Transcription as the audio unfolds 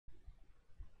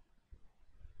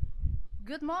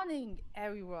Good morning,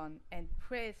 everyone, and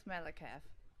praise Malakath.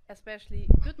 Especially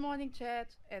good morning, chat,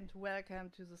 and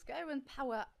welcome to the Skywind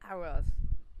Power Hours.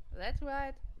 That's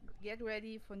right, get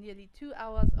ready for nearly 2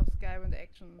 hours of Skywind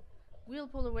action. We'll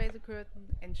pull away the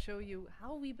curtain and show you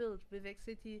how we built Vivec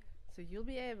City so you'll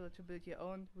be able to build your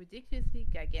own ridiculously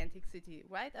gigantic city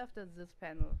right after this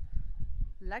panel.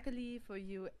 Luckily for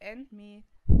you and me,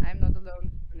 I'm not alone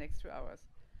for the next 2 hours.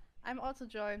 I'm also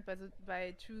joined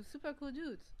by two super cool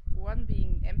dudes. One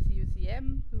being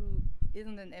MCUCM, who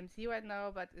isn't an MC right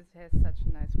now, but it has such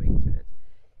a nice ring to it.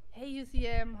 Hey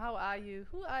UCM, how are you?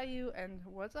 Who are you? And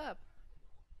what's up?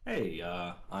 Hey,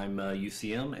 I'm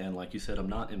UCM, and like you said, I'm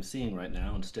not emceeing right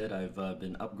now. Instead, I've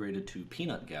been upgraded to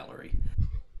Peanut Gallery.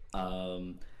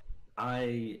 Um,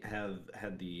 I have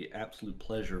had the absolute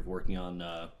pleasure of working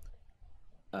on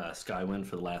Skywind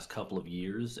for the last couple of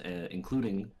years,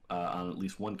 including on at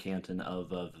least one canton of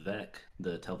Vivec,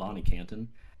 the Telvanni canton,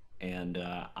 and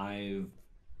I've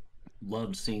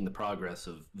loved seeing the progress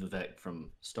of Vivec from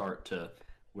start to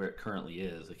where it currently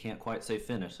is. I can't quite say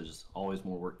finished, there's always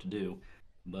more work to do,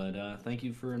 but thank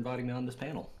you for inviting me on this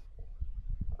panel.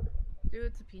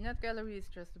 Dude, the Peanut Gallery is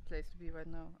just the place to be right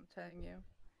now, I'm telling you.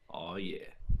 Oh, yeah.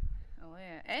 Oh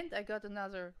yeah, and I got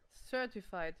another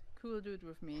certified cool dude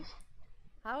with me.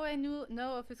 How I know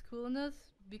of his coolness?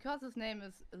 Because his name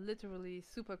is literally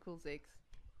Super Cool Zix.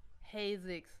 Hey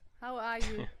Zix, how are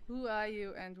you? Who are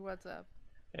you? And what's up?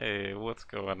 Hey, what's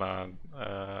going on?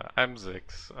 I'm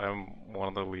Zix. I'm one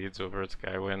of the leads over at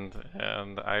Skywind,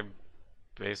 and I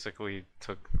basically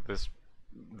took this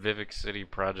Vivec City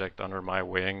project under my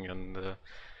wing and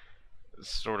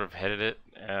sort of headed it,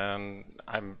 and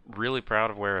I'm really proud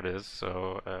of where it is.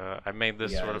 So I made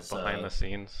this Yeah, sort of it's, behind the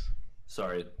scenes.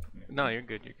 sorry. No, you're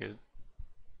good. You're good.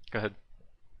 Go ahead.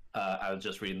 I was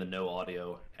just reading the no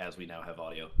audio as we now have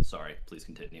audio. Sorry, please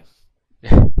continue.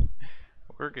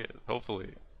 We're good,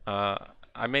 hopefully. Uh,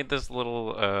 I made this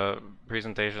little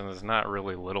presentation that's not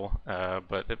really little,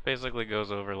 but it basically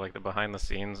goes over like the behind the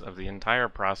scenes of the entire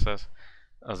process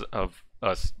of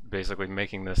us basically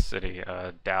making this city.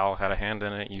 Dow had a hand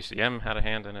in it, UCM had a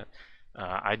hand in it.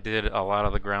 I did a lot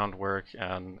of the groundwork,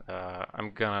 and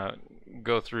I'm gonna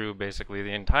go through basically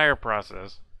the entire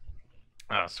process,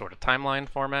 sort of timeline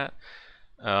format,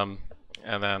 um,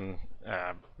 and then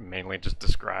mainly just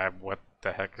describe what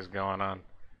the heck is going on.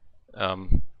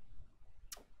 Um,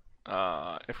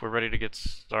 if we're ready to get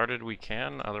started, we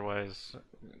can. Otherwise,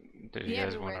 do you Yeah,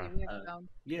 guys we're want ready. to? We have Uh, it down.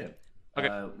 yeah,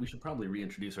 Okay. we should probably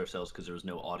reintroduce ourselves because there was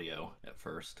no audio at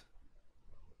first.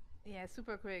 Yeah,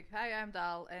 super quick. Hi, I'm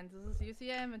Dal, and this is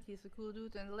UCM, and he's the cool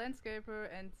dude and the landscaper,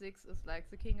 and Zix is like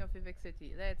the king of Vivec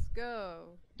City. Let's go!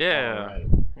 All Yeah. right.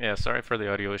 Yeah, sorry for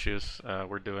the audio issues.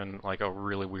 We're doing like a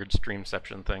really weird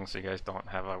streamception thing, so you guys don't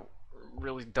have a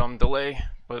really dumb delay.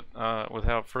 But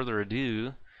without further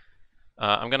ado,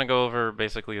 I'm going to go over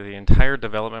basically the entire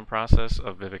development process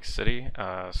of Vivec City,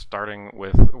 starting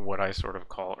with what I sort of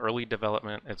call early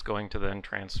development. It's going to then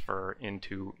transfer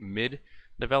into mid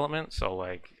development, so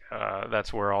like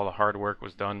that's where all the hard work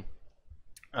was done.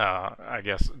 I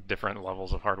guess different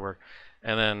levels of hard work,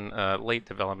 and then late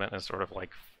development is sort of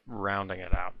like rounding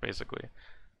it out, basically.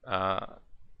 Uh,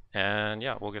 and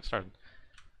yeah, we'll get started.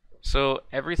 So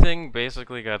everything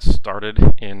basically got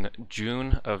started in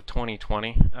June of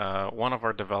 2020. One of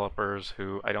our developers,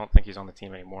 who I don't think he's on the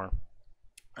team anymore,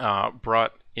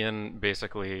 brought in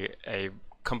basically a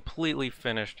completely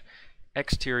finished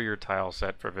exterior tile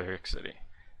set for Vivec City.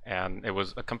 And it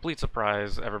was a complete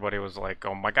surprise. Everybody was like,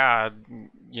 "Oh my God,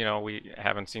 we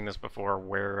haven't seen this before.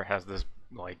 Where has this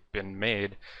like been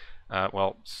made?"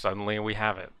 Well, suddenly we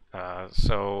have it.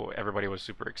 So everybody was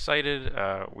super excited.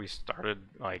 We started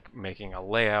like making a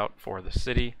layout for the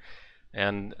city,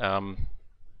 and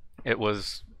it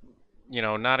was,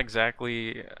 not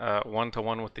exactly one to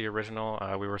one with the original.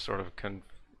 We were sort of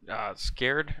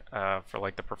scared for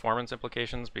like the performance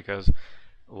implications because,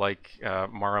 like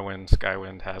Morrowind,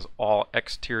 Skywind has all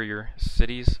exterior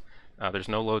cities. There's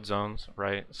no load zones,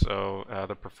 right? So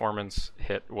the performance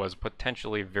hit was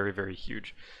potentially very, very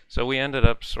huge. So we ended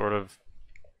up sort of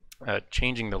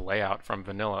changing the layout from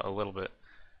vanilla a little bit.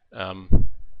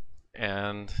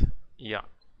 And yeah.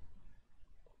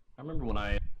 I remember when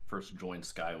I first joined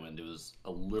Skywind, it was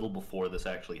a little before this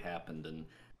actually happened, and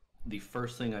the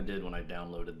first thing I did when I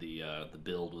downloaded the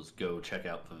build was go check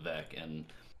out Vivec,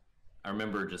 and I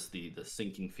remember just the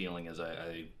sinking feeling as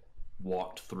I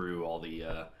walked through all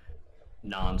the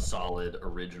non-solid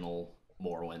original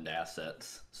Morrowind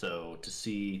assets. So to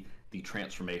see the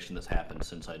transformation that's happened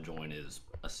since I joined is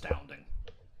astounding.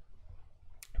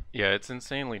 Yeah, it's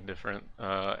insanely different.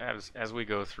 As we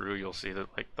go through, you'll see that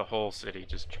like the whole city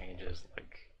just changes.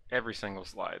 Like every single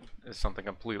slide is something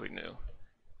completely new.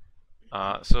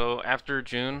 So after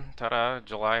June, ta-da,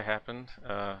 July happened,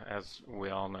 as we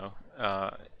all know.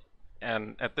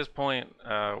 And at this point,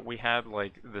 we had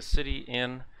like the city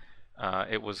in.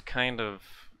 It was kind of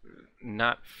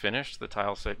not finished. The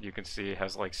tile set you can see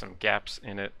has like some gaps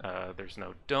in it. There's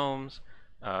no domes.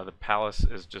 The palace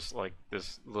is just like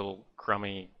this little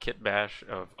crummy kit bash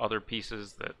of other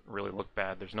pieces that really look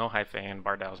bad. There's no high fan.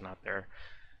 Bardow's not there.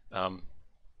 Um,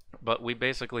 but we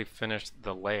basically finished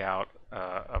the layout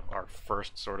of our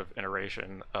first sort of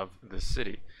iteration of the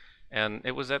city, and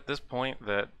it was at this point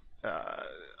that uh,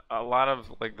 a lot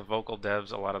of like the vocal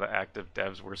devs, a lot of the active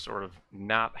devs were sort of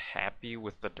not happy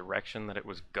with the direction that it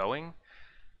was going.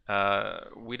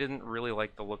 We didn't really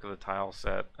like the look of the tile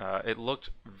set. It looked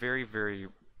very, very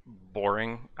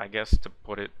boring, I guess, to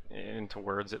put it into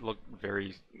words. It looked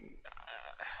very,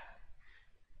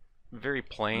 very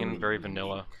plain, very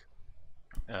vanilla. Unique.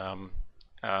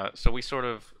 So we sort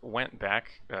of went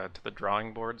back to the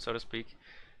drawing board, so to speak,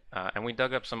 and we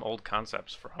dug up some old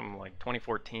concepts from like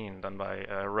 2014 done by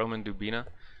Roman Dubina.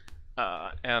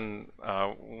 And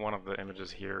one of the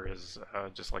images here is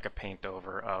just like a paint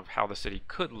over of how the city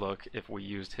could look if we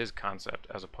used his concept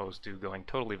as opposed to going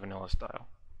totally vanilla style.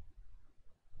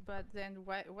 But then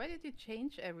why did you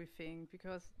change everything?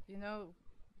 Because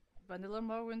Vanilla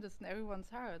Morrowind is in everyone's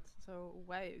heart. So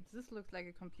why this looks like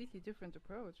a completely different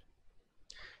approach?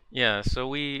 Yeah, so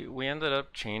we ended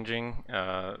up changing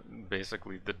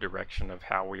basically the direction of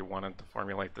how we wanted to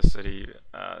formulate the city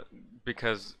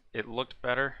because it looked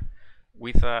better.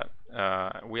 We thought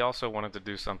we also wanted to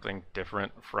do something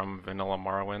different from Vanilla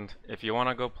Morrowind. If you want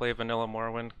to go play Vanilla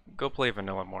Morrowind, go play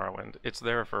Vanilla Morrowind. It's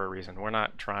there for a reason. We're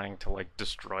not trying to like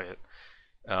destroy it.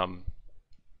 Um,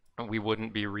 we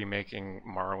wouldn't be remaking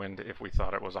Morrowind if we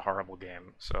thought it was a horrible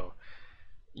game. So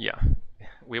yeah,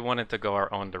 we wanted to go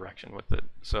our own direction with it.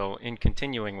 So in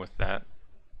continuing with that,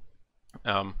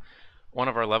 um, one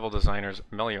of our level designers,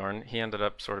 Meliorn, he ended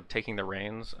up sort of taking the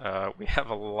reins. We have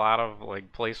a lot of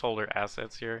like placeholder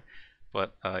assets here,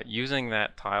 but using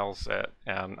that tile set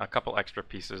and a couple extra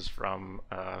pieces from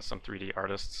some 3D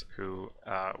artists who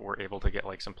were able to get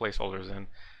like some placeholders in,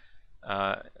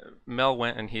 uh, Mel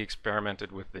went and he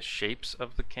experimented with the shapes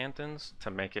of the cantons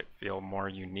to make it feel more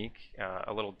unique,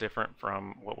 a little different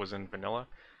from what was in vanilla.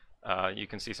 You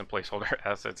can see some placeholder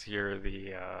assets here.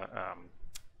 The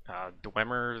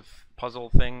Dwemer puzzle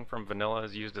thing from vanilla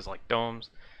is used as like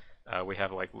domes. We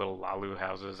have like little Lalu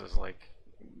houses as like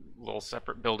little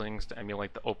separate buildings to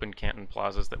emulate the open canton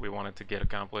plazas that we wanted to get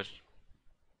accomplished.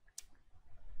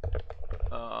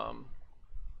 Um,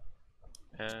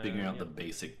 Figuring out yeah. the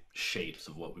basic shapes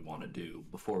of what we want to do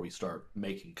before we start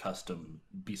making custom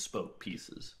bespoke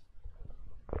pieces.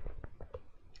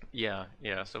 Yeah,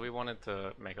 yeah. So we wanted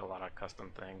to make a lot of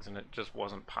custom things, and it just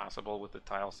wasn't possible with the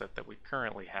tile set that we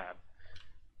currently had.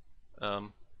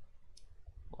 Um,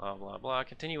 blah blah blah.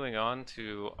 Continuing on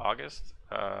to August.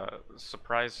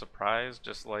 Surprise, surprise.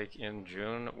 Just like in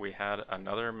June, we had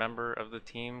another member of the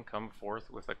team come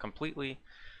forth with a completely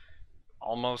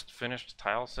almost finished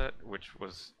tile set, which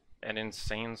was an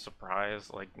insane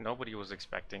surprise. Like nobody was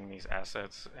expecting these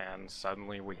assets, and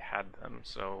suddenly we had them.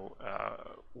 So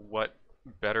what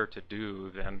better to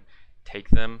do than take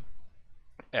them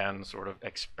and sort of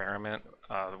experiment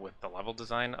with the level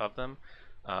design of them.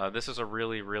 This is a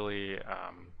really, really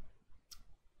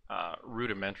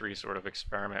rudimentary sort of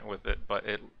experiment with it, but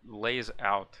it lays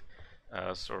out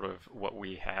sort of what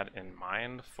we had in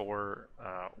mind for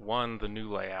one, the new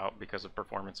layout because of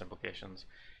performance implications,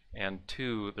 and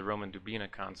two, the Roman Dubina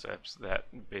concepts that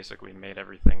basically made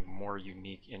everything more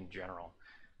unique in general.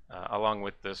 Along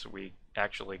with this, we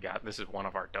actually got, this is one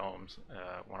of our domes,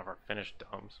 one of our finished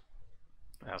domes.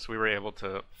 So we were able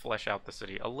to flesh out the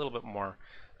city a little bit more,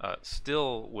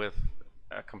 still with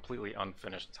a completely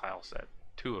unfinished tile set,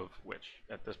 two of which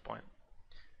at this point.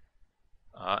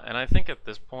 And I think at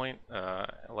this point,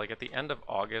 like at the end of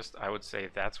August, I would say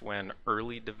that's when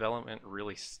early development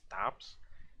really stops,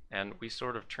 and we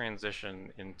sort of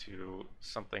transition into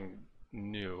something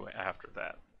new after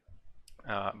that.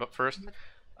 But first,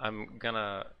 I'm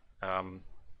gonna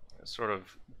sort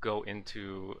of go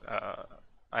into,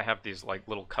 I have these like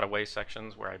little cutaway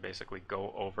sections where I basically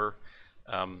go over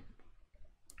um,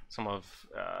 some of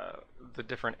the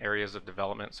different areas of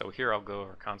development. So here I'll go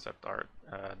over concept art.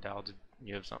 Dal, did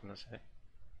you have something to say?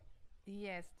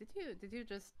 Yes, did you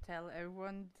just tell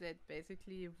everyone that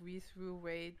basically we threw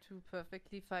away two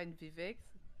perfectly fine Vivecs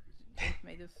and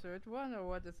made a third one, or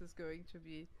what is this going to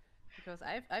be? Because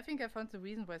I think I found the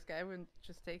reason why Skywind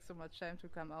just takes so much time to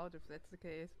come out, if that's the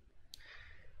case.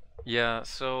 Yeah,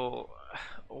 so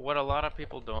what a lot of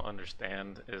people don't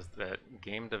understand is that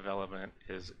game development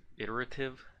is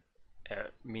iterative,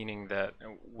 meaning that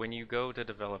when you go to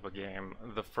develop a game,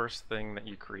 the first thing that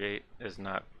you create is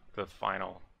not the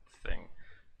final thing.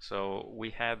 So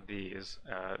we had these,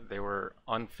 they were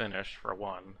unfinished for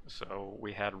one, so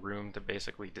we had room to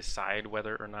basically decide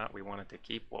whether or not we wanted to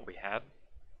keep what we had.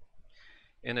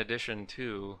 In addition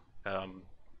to,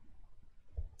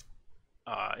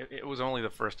 it was only the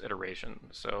first iteration,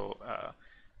 so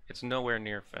it's nowhere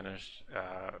near finished.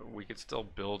 We could still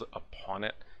build upon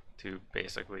it to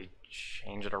basically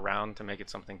change it around to make it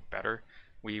something better.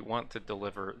 We want to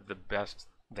deliver the best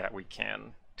that we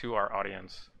can to our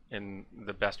audience in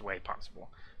the best way possible,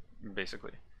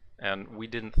 basically. And we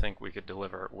didn't think we could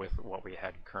deliver with what we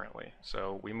had currently,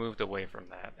 so we moved away from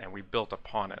that and we built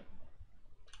upon it.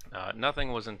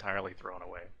 Nothing was entirely thrown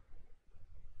away.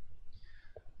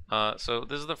 So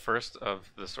this is the first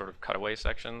of the sort of cutaway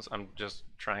sections. I'm just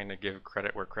trying to give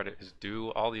credit where credit is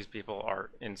due. All these people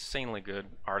are insanely good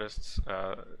artists.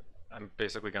 I'm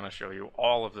basically going to show you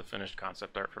all of the finished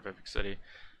concept art for Vivec City,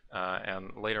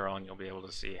 and later on you'll be able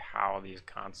to see how these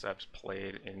concepts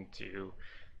played into,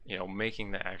 you know,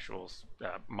 making the actual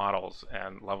models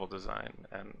and level design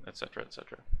and etc.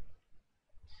 etc.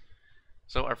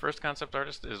 So our first concept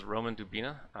artist is Roman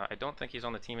Dubina. I don't think he's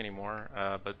on the team anymore,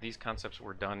 but these concepts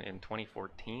were done in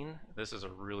 2014. This is a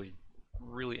really,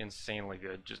 really insanely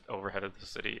good just overhead of the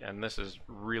city, and this is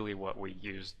really what we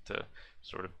used to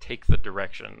sort of take the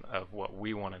direction of what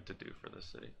we wanted to do for the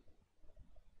city.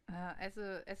 As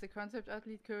a concept art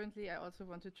lead currently, I also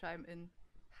want to chime in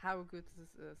how good this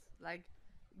is. Like,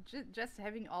 just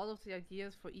having all of the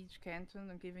ideas for each canton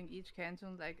and giving each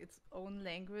canton like its own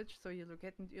language, so you look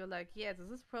at it and you're like, yeah, this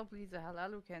is probably the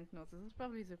Halalu canton, or this is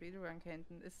probably the Beduran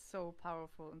canton, is so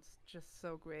powerful and it's just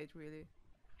so great, really.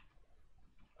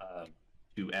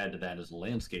 To add to that as a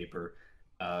landscaper,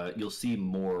 you'll see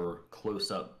more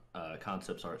close-up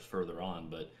concepts arts further on,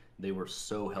 but they were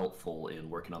so helpful in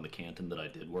working on the canton that I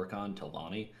did work on,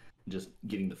 Telvanni, just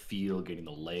getting the feel, getting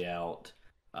the layout,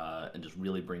 and just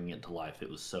really bringing it to life. It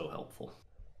was so helpful.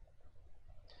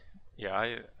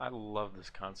 Yeah, I love this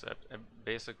concept. And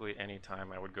basically, any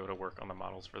time I would go to work on the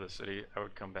models for the city, I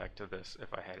would come back to this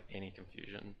if I had any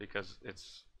confusion, because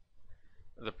it's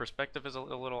the perspective is a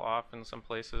little off in some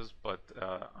places, but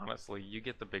honestly, you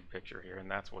get the big picture here,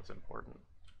 and that's what's important.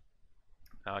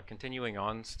 Continuing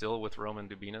on, still with Roman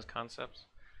Dubina's concepts,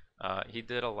 he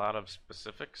did a lot of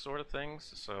specific sort of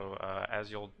things. So as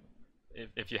you'll,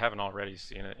 if you haven't already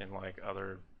seen it in like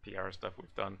other PR stuff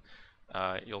we've done,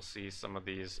 you'll see some of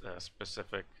these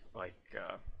specific like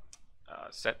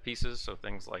set pieces. So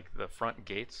things like the front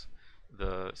gates.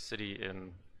 The city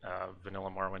in Vanilla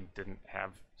Morrowind didn't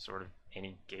have sort of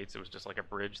any gates. It was just like a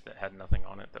bridge that had nothing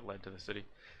on it that led to the city.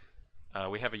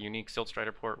 We have a unique Silt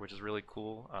Strider port, which is really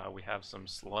cool. We have some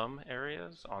slum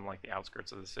areas on like the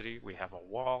outskirts of the city. We have a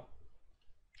wall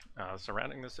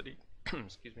surrounding the city.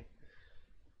 Excuse me.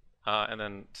 And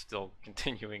then still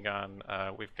continuing on,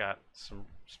 we've got some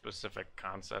specific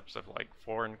concepts of like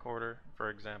foreign quarter, for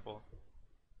example.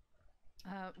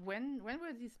 When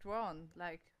were these drawn?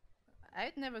 Like, I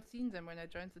had never seen them when I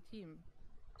joined the team.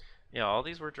 Yeah, all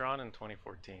these were drawn in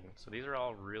 2014, so these are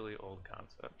all really old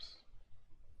concepts.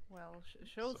 Well,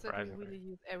 shows that we really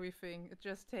use everything. It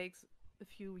just takes a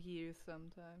few years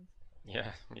sometimes.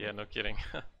 Yeah, yeah, no kidding.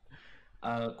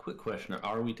 Quick question: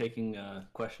 are we taking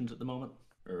questions at the moment,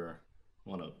 or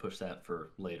want to push that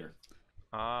for later?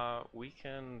 We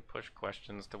can push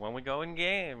questions to when we go in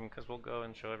game, because we'll go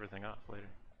and show everything off later.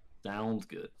 Sounds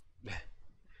good.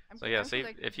 So yeah,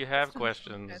 if you have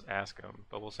questions, ask them,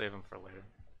 but we'll save them for later,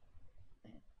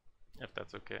 if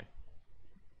that's okay.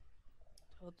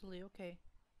 Totally okay.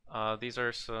 These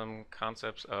are some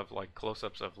concepts of like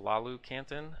close-ups of Lalu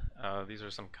Canton. These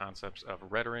are some concepts of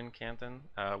Redoran Canton.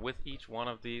 With each one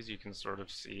of these, you can sort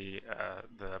of see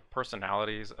the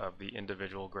personalities of the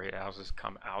individual great houses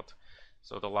come out.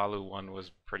 So the Lalu one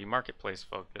was pretty marketplace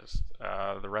focused.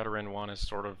 The Redoran one is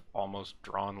sort of almost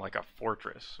drawn like a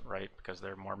fortress, right? Because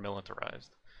they're more militarized.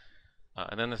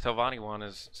 And then the Telvanni one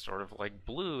is sort of like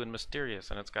blue and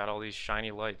mysterious, and it's got all these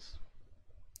shiny lights.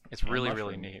 It's really,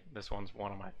 really neat. This one's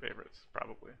one of my favorites,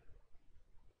 probably.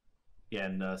 Yeah,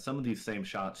 and some of these same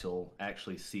shots, you'll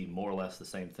actually see more or less the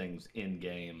same things in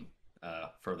game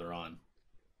further on.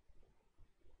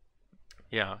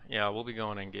 Yeah, we'll be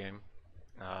going in game,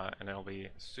 and it'll be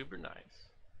super nice.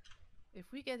 If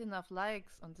we get enough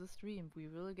likes on this stream, we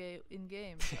will get in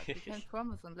game. But we can't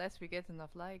promise unless we get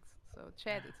enough likes. So,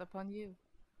 chat, it's upon you.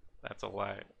 That's a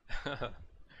lie.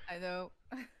 I know.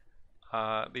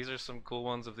 These are some cool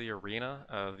ones of the arena.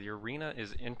 The arena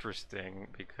is interesting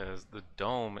because the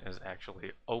dome is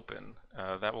actually open.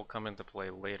 That will come into play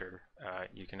later.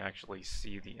 You can actually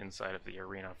see the inside of the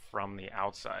arena from the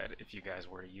outside if you guys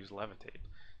were to use levitate.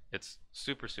 It's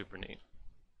super, super neat.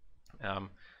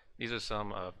 These are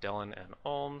some of Dellen and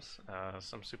Olms,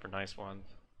 some super nice ones.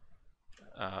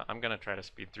 I'm going to try to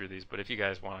speed through these, but if you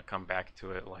guys want to come back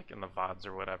to it like in the VODs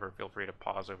or whatever, feel free to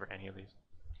pause over any of these.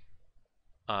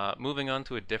 Moving on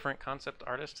to a different concept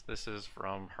artist. This is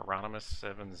from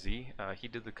Hieronymus7Z. He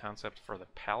did the concept for the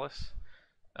palace.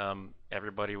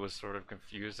 Everybody was sort of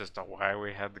confused as to why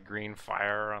we had the green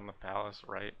fire on the palace,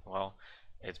 right? Well,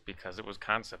 it's because it was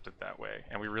concepted that way,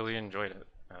 and we really enjoyed it.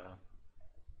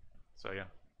 So yeah.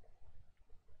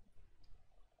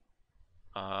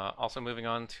 Also moving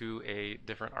on to a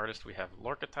different artist, we have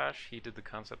Lorkatash. He did the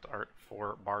concept art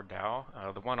for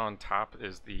Bardao. The one on top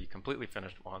is the completely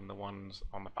finished one. The ones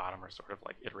on the bottom are sort of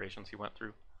like iterations he went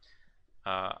through.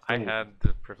 I had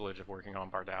the privilege of working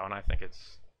on Bardao, and I think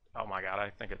it's, oh my god, I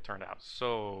think it turned out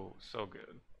so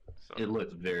good. So It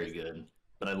looks very good,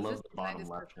 but I love the bottom This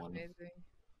left one. amazing.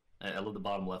 I love the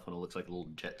bottom left one. It looks like a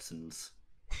little Jetsons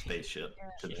spaceship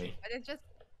to me. But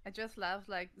I just love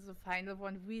like the final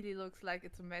one really looks like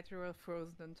it's a meteor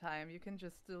frozen in time. You can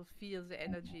just still feel the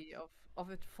energy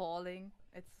of it falling.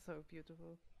 It's so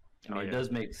beautiful. I mean, it does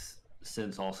make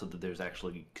sense also that there's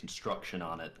actually construction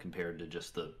on it compared to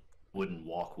just the wooden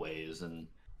walkways and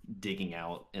digging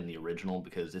out in the original,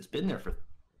 because it's been there for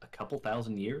a couple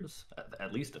thousand years,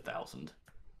 at least 1,000.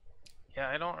 Yeah,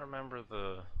 I don't remember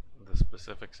the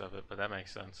specifics of it, but that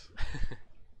makes sense.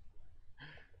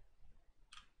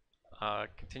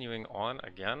 Continuing on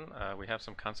again, we have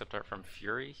some concept art from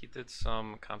Fury. He did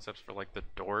some concepts for like the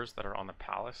doors that are on the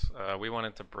palace. We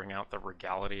wanted to bring out the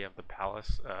regality of the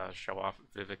palace, show off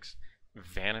Vivec's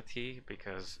vanity,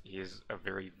 because he is a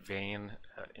very vain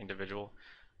individual.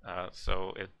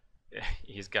 So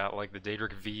he's got like the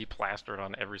Daedric V plastered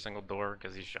on every single door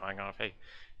because he's showing off, hey,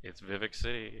 it's Vivec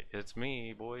City, it's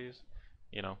me, boys.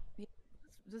 You know. Yeah,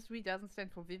 this V doesn't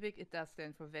stand for Vivec, it does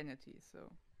stand for vanity.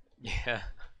 So. Yeah.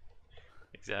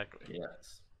 Exactly.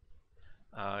 Yes.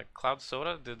 Cloud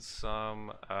Soda did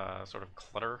some sort of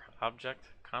clutter object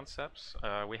concepts.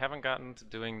 We haven't gotten to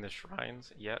doing the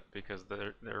shrines yet because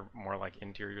they're more like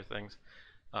interior things.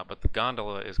 But the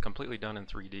gondola is completely done in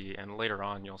 3D, and later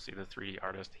on you'll see the 3D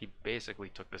artist. He basically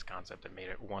took this concept and made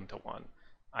it one-to-one.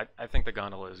 I think the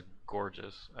gondola is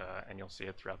gorgeous, and you'll see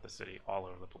it throughout the city all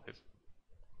over the place.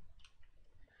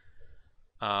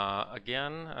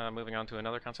 Again, moving on to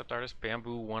another concept artist,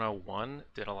 Bamboo 101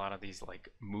 did a lot of these like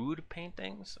mood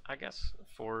paintings, I guess,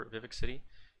 for Vivec City.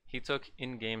 He took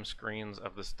in-game screens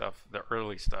of the stuff, the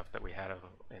early stuff that we had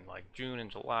in like June and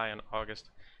July and August,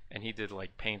 and he did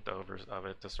like paint overs of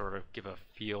it to sort of give a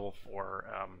feel for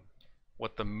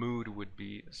what the mood would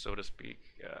be, so to speak.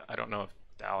 I don't know if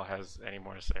Dal has any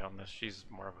more to say on this. She's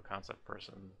more of a concept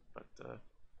person, but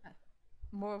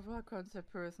more of a concept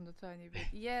person a tiny bit.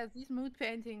 Yeah, these mood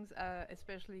paintings are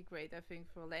especially great, I think,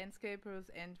 for landscapers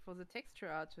and for the texture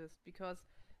artist, because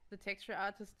the texture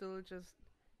artist still just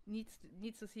needs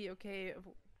to see, okay,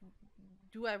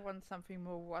 do I want something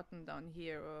more rotten down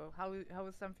here, or how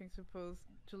is something supposed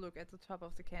to look at the top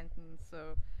of the canton?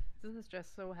 So this is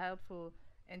just so helpful,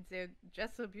 and they're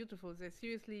just so beautiful. They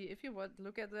seriously, if you want,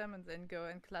 look at them and then go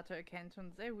and clutter a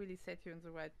canton, they really set you in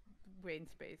the right brain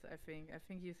space. I think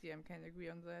UCM can agree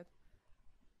on that.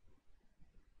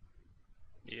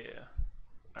 Yeah.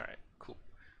 All right. Cool.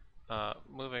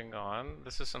 Moving on.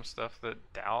 This is some stuff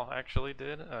that Dal actually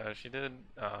did. She did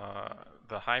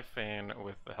the high fane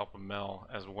with the help of Mel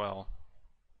as well,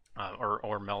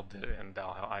 or Mel did it and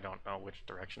Dal. I don't know which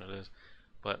direction it is,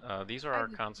 but these are our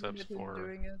concepts for.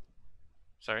 Doing it.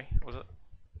 Sorry, was it?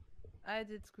 I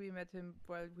did scream at him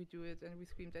while we do it, and we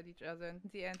screamed at each other, and in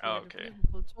the end we Oh, had okay. a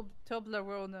beautiful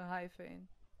Toblerone high fane.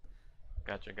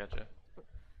 Gotcha.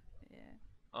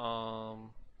 Yeah.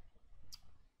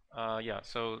 Yeah,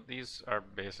 so these are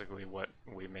basically what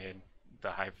we made the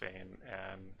high fane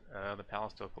and the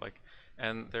palace to look like,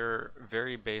 and they're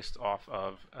very based off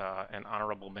of an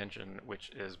honorable mention,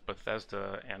 which is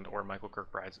Bethesda and or Michael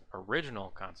Kirkbride's original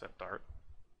concept art.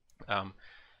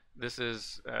 This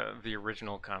is the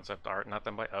original concept art, not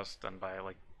done by us, done by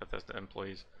like Bethesda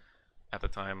employees at the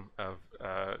time, of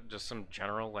just some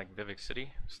general like Vivec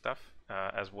City stuff,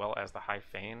 as well as the high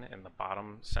fane in the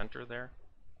bottom center there.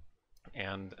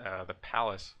 And the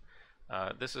palace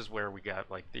This is where we got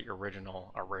like the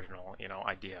original, you know,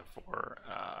 idea for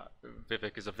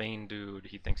Vivec is a vain dude.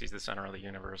 He thinks he's the center of the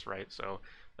universe, right? So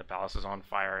the palace is on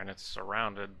fire and it's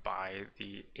surrounded by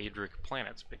the Adric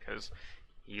planets because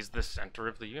he's the center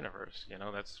of the universe. You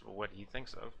know, that's what he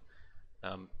thinks of.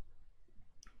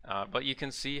 But you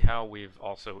can see how we've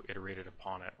also iterated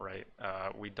upon it, right?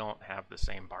 We don't have the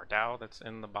same Bardao that's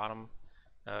in the bottom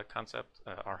concept.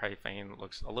 Our Hyphane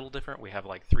looks a little different. We have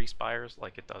like 3 spires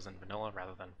like it does in vanilla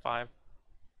rather than 5.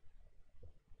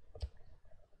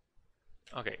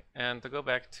 Okay, and to go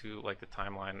back to like the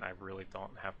timeline, I really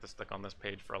don't have to stick on this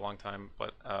page for a long time,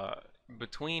 but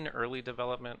between early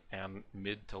development and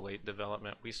mid to late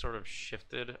development, we sort of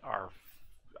shifted our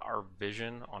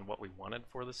vision on what we wanted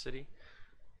for the city.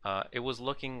 It was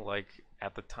looking like,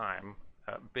 at the time,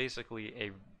 basically a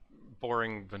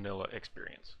boring vanilla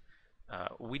experience.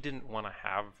 We didn't want to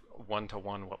have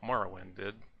one-to-one what Morrowind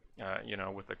did, you know,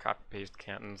 with the copy-paste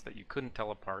cantons that you couldn't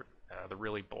tell apart, the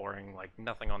really boring, like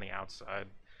nothing on the outside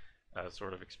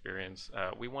sort of experience.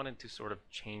 We wanted to sort of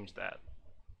change that.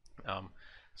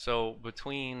 So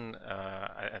between,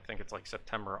 I think it's like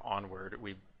September onward,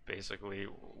 we basically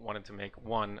wanted to make,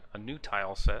 one, a new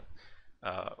tile set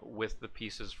with the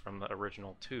pieces from the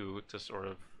original 2 to sort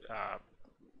of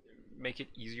make it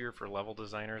easier for level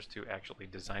designers to actually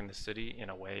design the city in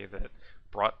a way that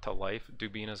brought to life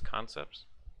Dubina's concepts,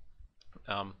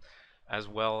 as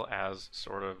well as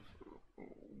sort of,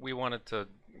 we wanted to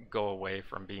go away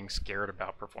from being scared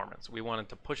about performance. We wanted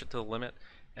to push it to the limit,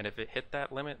 and if it hit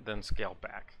that limit, then scale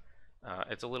back.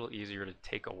 It's a little easier to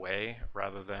take away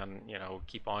rather than, you know,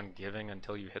 keep on giving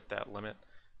until you hit that limit.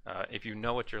 If you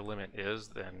know what your limit is,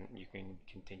 then you can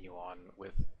continue on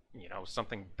with, you know,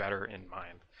 something better in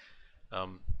mind.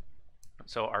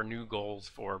 So our new goals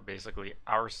for basically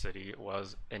our city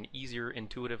was an easier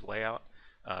intuitive layout.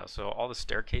 So all the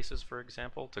staircases, for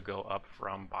example, to go up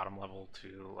from bottom level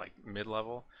to like mid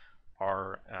level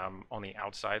are on the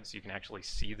outside, so you can actually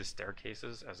see the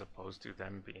staircases as opposed to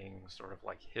them being sort of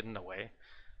like hidden away.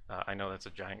 I know that's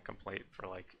a giant complaint for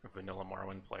like vanilla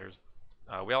Morrowind players.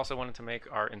 We also wanted to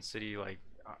make our in-city, like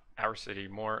our city,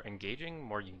 more engaging,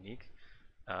 more unique,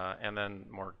 and then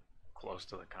more close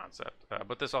to the concept.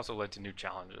 But this also led to new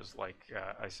challenges. Like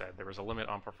I said, there was a limit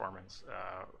on performance.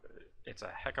 It's a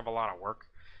heck of a lot of work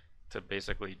to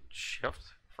basically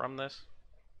shift from this,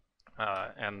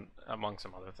 and among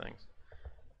some other things.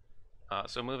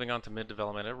 So moving on to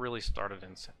mid-development, it really started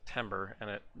in September, and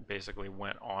it basically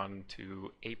went on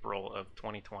to April of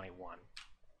 2021.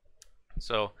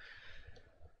 So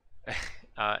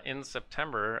in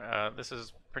September, this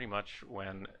is pretty much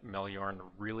when Meliorn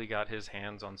really got his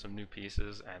hands on some new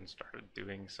pieces and started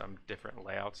doing some different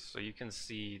layouts. So you can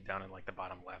see down in like the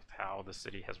bottom left how the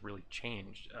city has really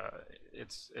changed.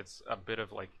 It's a bit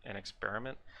of like an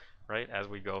experiment, right? As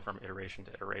we go from iteration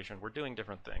to iteration, we're doing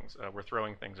different things. We're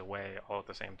throwing things away all at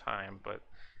the same time, but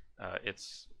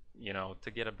it's, you know,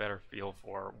 to get a better feel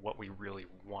for what we really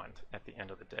want at the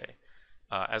end of the day.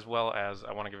 As well as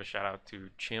I want to give a shout out to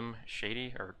Kim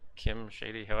Shady,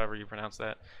 however you pronounce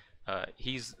that.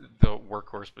 He's the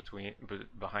workhorse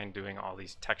behind doing all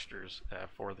these textures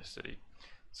for the city.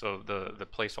 So the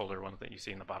placeholder ones that you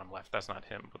see in the bottom left, that's not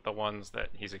him, but the ones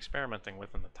that he's experimenting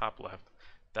with in the top left,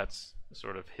 that's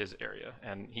sort of his area,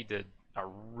 and he did a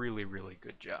really, really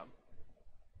good job.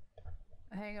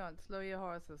 Hang on, slow your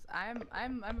horses.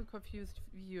 I'm a confused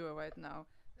viewer right now.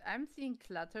 I'm seeing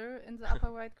clutter in the upper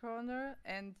right corner,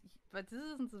 but this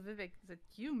isn't the Vivec that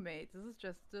you made. This is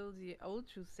just still the old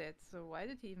 2 sets. So why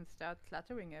did he even start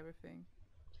cluttering everything?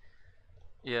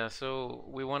 Yeah, so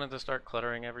we wanted to start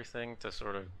cluttering everything to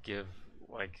sort of give,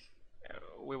 like,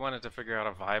 we wanted to figure out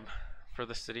a vibe for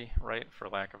the city, right? For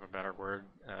lack of a better word.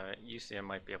 UCM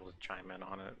might be able to chime in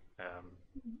on it.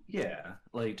 Yeah,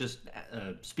 like just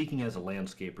speaking as a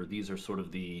landscaper, these are sort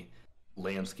of the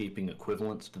landscaping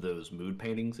equivalents to those mood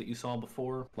paintings that you saw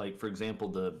before. Like, for example,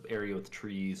 the area with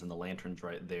trees and the lanterns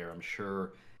right there, I'm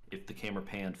sure if the camera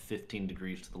panned 15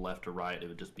 degrees to the left or right, it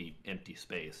would just be empty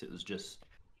space. It was just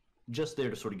there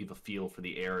to sort of give a feel for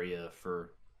the area,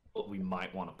 for what we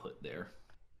might want to put there.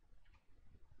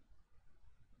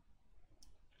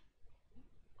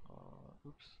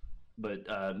 Oops.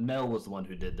 But Mel was the one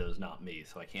who did those, not me,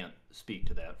 so I can't speak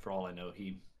to that. For all I know,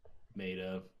 he made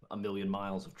a million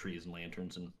miles of trees and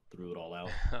lanterns and threw it all out.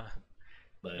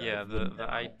 But yeah, the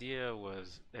idea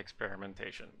was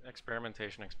experimentation,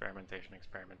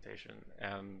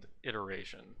 and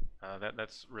iteration.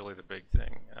 That's really the big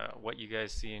thing. What you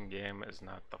guys see in game is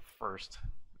not the first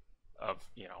of,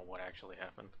 you know, what actually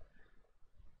happened.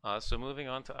 So moving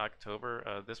on to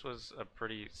October, this was a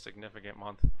pretty significant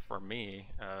month for me,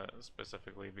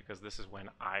 specifically because this is when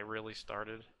I really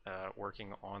started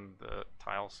working on the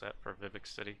tile set for Vivec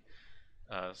City.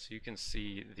 So you can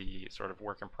see the sort of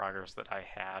work in progress that I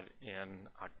had in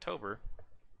October,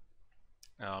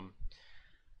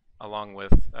 along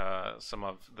with some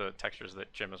of the textures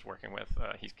that Jim is working with.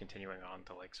 He's continuing on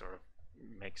to like sort of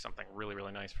make something really,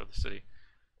 really nice for the city.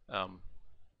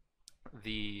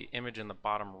 The image in the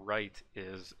bottom right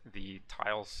is the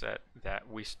tile set that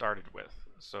we started with.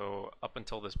 So up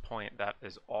until this point, that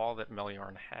is all that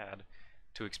Meliorn had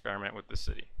to experiment with the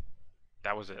city.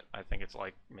 That was it. I think it's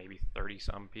like maybe 30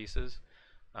 some pieces.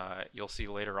 You'll see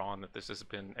later on that this has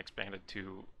been expanded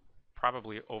to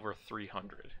probably over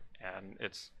 300, and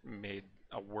it's made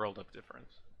a world of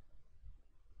difference.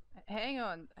 Hang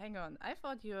on, hang on. I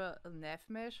thought you were a nav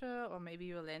measure or maybe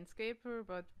you're a landscaper,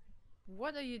 but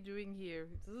what are you doing here?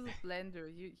 This is Blender.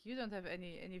 You don't have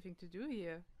anything to do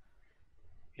here.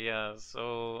 Yeah,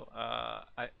 so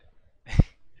I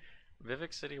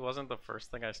Vivec City wasn't the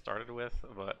first thing I started with,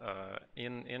 but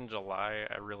in July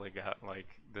I really got like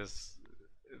this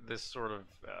sort of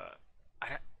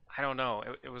I I don't know.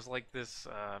 It was like this.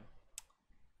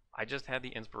 I just had the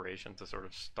inspiration to sort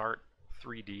of start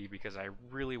 3D because I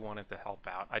really wanted to help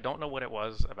out. I don't know what it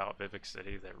was about Vivec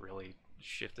City that really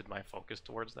shifted my focus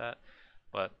towards that,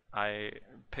 but I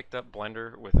picked up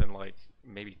Blender within like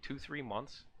maybe 2-3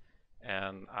 months,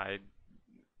 and I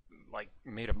like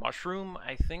made a mushroom.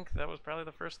 I think that was probably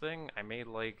the first thing. I made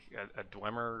like a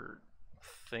Dwemer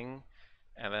thing,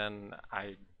 and then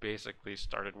I basically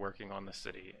started working on the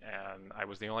city, and I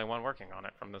was the only one working on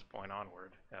it from this point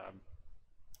onward.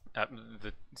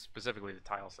 Specifically the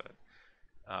tile set.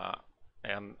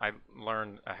 And I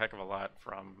learned a heck of a lot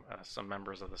from some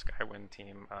members of the Skywind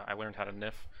team. I learned how to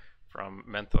NIF from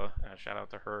Mentha. Shout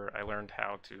out to her. I learned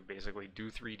how to basically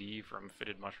do 3D from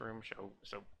Fitted Mushroom.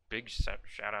 So big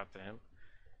shout out to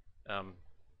him.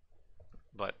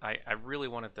 But I really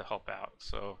wanted to help out.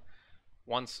 So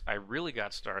once I really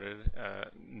got started,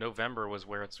 November was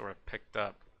where it sort of picked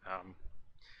up.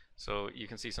 So you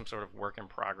can see some sort of work in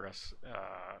progress,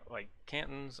 like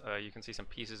cantons. You can see some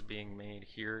pieces being made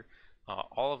here.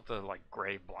 All of the like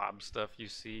gray blob stuff you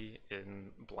see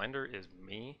in Blender is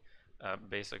me,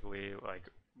 basically like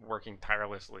working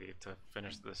tirelessly to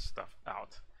finish this stuff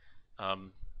out.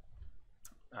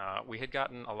 We had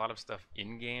gotten a lot of stuff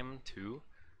in game too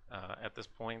at this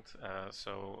point.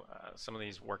 So some of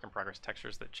these work in progress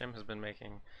textures that Jim has been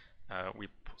making, we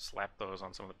slapped those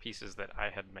on some of the pieces that I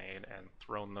had made and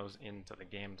thrown those into the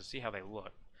game to see how they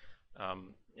look.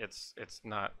 It's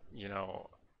not, you know,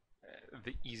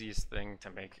 the easiest thing to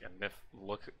make a NIF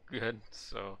look good,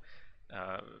 so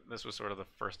this was sort of the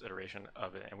first iteration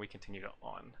of it, and we continued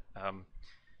on.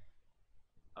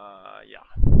 Yeah.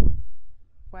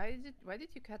 Why did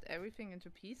you cut everything into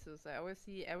pieces? I always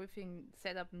see everything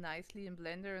set up nicely in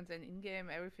Blender, and then in game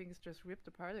everything is just ripped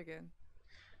apart again.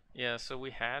 Yeah, so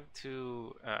we had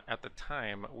to, at the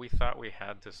time, we thought we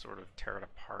had to sort of tear it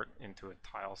apart into a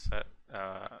tile set.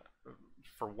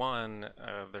 For one,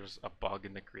 there's a bug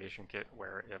in the creation kit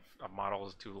where if a model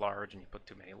is too large and you put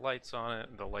too many lights on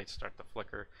it, the lights start to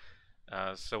flicker.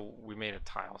 So we made a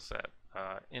tile set.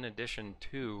 In addition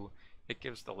to, it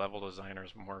gives the level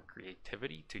designers more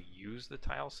creativity to use the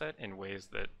tile set in ways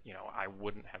that, you know, I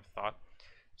wouldn't have thought.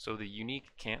 So the unique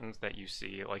cantons that you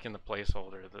see, like in the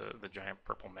placeholder, the giant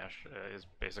purple mesh is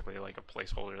basically like a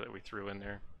placeholder that we threw in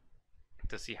there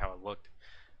to see how it looked.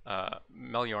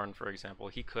 Meliorn, for example,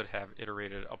 he could have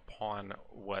iterated upon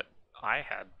what I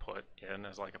had put in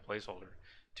as like a placeholder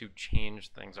to change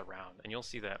things around, and you'll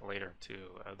see that later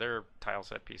too. There are tile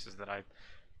set pieces that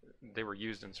they were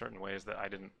used in certain ways that I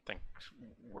didn't think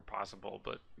were possible,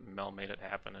 but Mel made it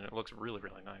happen, and it looks really,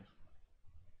 really nice.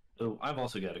 So I've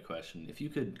also got a question. If you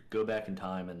could go back in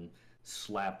time and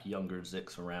slap younger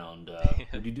Zix around,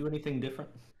 would you do anything different?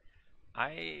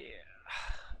 I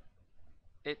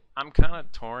I'm kind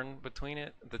of torn between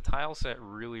it. The tile set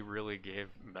really, really gave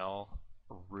Mel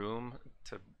room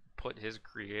to put his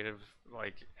creative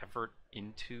like effort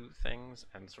into things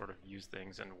and sort of use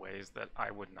things in ways that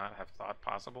I would not have thought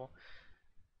possible.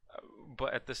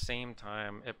 But at the same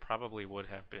time, it probably would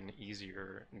have been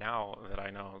easier now that I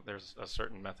know there's a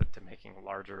certain method to making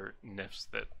larger NIFs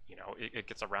that, you know, it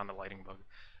gets around the lighting bug.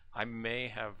 I may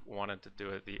have wanted to do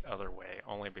it the other way,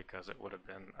 only because it would have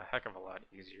been a heck of a lot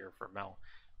easier for Mel.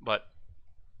 But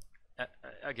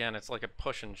again, it's like a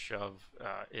push and shove,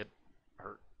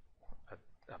 or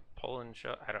a pull and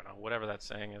shove. I don't know, whatever that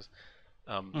saying is.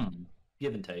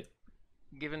 Give and take.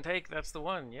 Give and take. That's the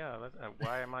one. Yeah.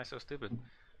 Why am I so stupid?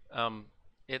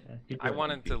 Keep I your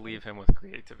wanted to feet. leave him with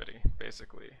creativity,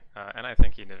 basically, and I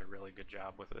think he did a really good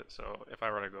job with it. So if I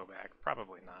were to go back,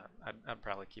 probably not. I'd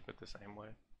probably keep it the same way.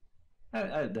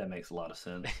 That makes a lot of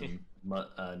sense, and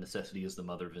necessity is the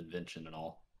mother of invention and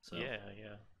all. So Yeah,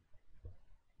 yeah.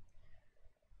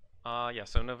 Yeah.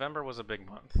 So November was a big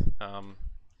month.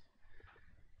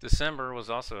 December was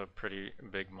also a pretty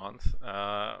big month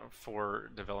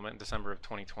for development. December of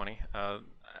 2020.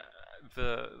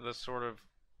 The sort of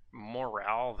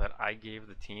morale that I gave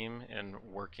the team in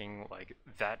working like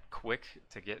that quick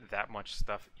to get that much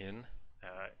stuff in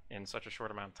such a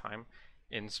short amount of time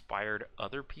inspired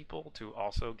other people to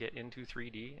also get into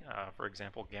 3D. For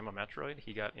example, Gamma Metroid,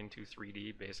 he got into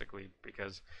 3D basically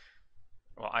because,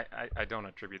 well, I don't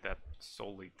attribute that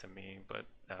solely to me, but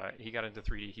he got into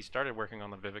 3D. He started working on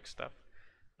the Vivec stuff.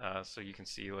 So you can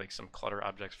see like some clutter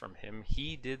objects from him.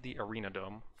 He did the arena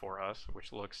dome for us,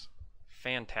 which looks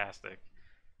fantastic.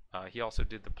 He also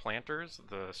did the planters,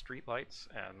 the street lights,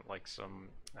 and like some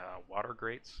water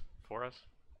grates for us,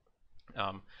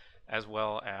 as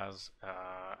well as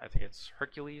I think it's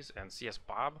Hercules and CS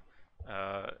Bob.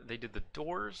 They did the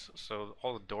doors, so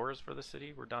all the doors for the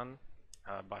city were done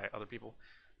by other people,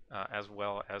 as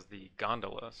well as the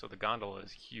gondola. So the gondola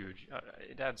is huge.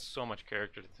 It adds so much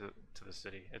character to the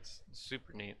city. It's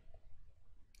super neat.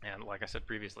 And like I said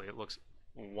previously, it looks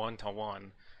one to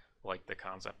one like the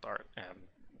concept art. And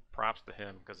props to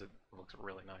him because it looks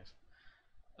really nice.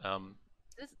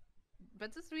 This,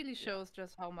 but this really shows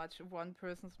just how much one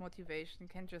person's motivation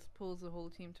can just pull the whole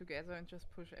team together and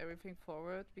just push everything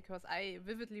forward. Because I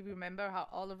vividly remember how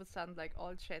all of a sudden, like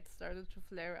all chats started to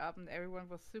flare up, and everyone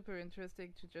was super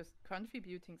interested to just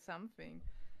contributing something.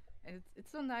 And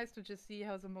it's so nice to just see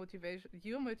how the motivation,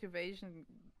 your motivation,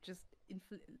 just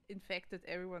infected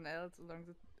everyone else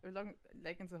along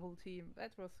like in the whole team.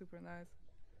 That was super nice.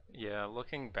 Yeah,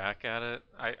 looking back at it,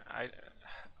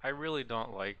 I really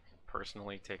don't like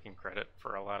personally taking credit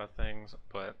for a lot of things,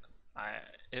 but I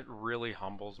it really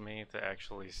humbles me to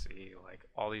actually see like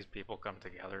all these people come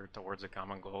together towards a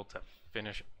common goal to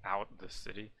finish out the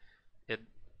city. It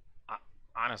uh,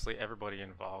 Honestly, everybody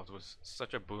involved was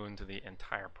such a boon to the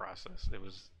entire process. It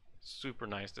was super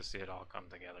nice to see it all come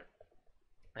together.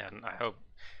 And I hope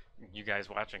you guys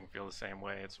watching feel the same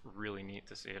way. It's really neat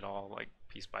to see it all like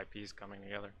piece by piece coming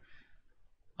together.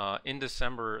 In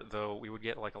December, though, we would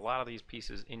get like a lot of these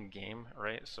pieces in game,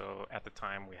 right? So at the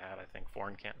time, we had I think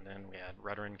Foreign Canton, we had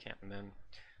Redoran Canton,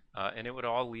 and it would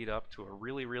all lead up to a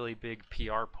really really big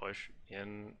PR push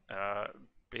in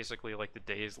basically like the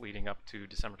days leading up to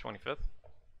December 25th,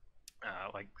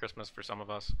 like Christmas for some of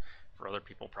us. For other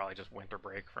people, probably just winter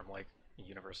break from like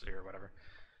university or whatever.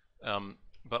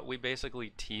 But we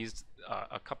basically teased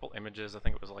a couple images. I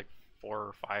think it was like 4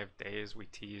 or 5 days. We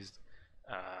teased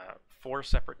 4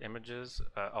 separate images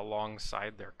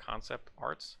alongside their concept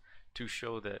arts to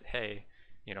show that, hey,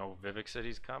 you know, Vivec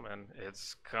City's coming.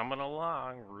 It's coming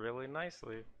along really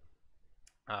nicely.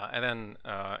 And then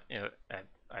at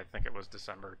I think it was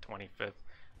December 25th,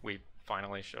 we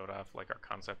finally showed off like our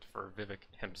concept for Vivec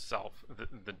himself,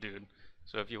 the dude.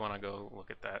 So if you want to go look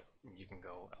at that, you can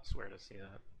go elsewhere to see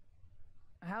that.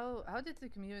 How did the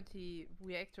community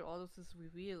react to all of this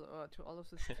reveal or to all of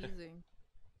this teasing?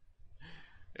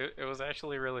 It was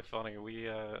actually really funny. We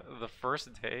the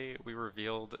first day we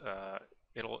revealed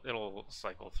it'll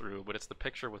cycle through, but it's the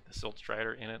picture with the Silt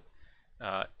Strider in it.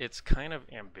 It's kind of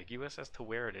ambiguous as to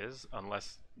where it is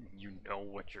unless you know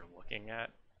what you're looking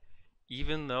at.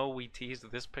 Even though we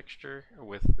teased this picture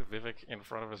with Vivek in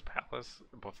front of his palace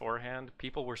beforehand,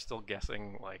 people were still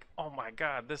guessing like, "Oh my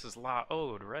God, this is La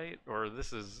Ode, right? Or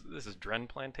this is Dren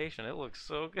Plantation. It looks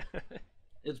so good."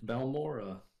 it's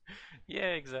Balmora.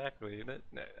 Yeah, exactly.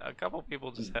 A couple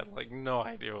people just had like no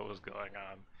idea what was going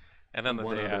on, and then the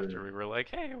One day other, after we were like,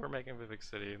 "Hey, we're making Vivek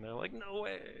City," and they're like, "No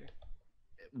way."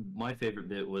 my favorite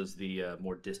bit was the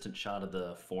more distant shot of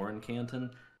the foreign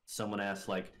canton. Someone asked,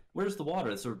 like, "Where's the water?"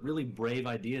 It's a really brave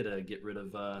idea to get rid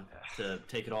of, to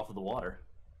take it off of the water.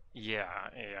 Yeah,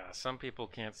 yeah. Some people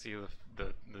can't see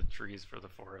the trees for the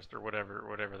forest or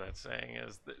whatever that saying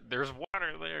is. There's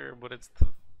water there, but it's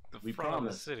the We front of the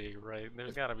promise. city, right?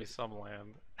 There's got to be some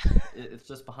land. It's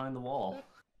just behind the wall.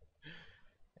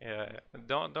 Yeah,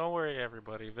 don't worry,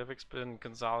 everybody. Vivek's been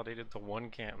consolidated to one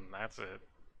canton. That's it.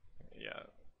 Yeah,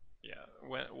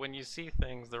 yeah. When you see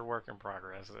things, they're work in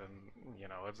progress, and you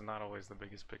know it's not always the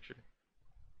biggest picture.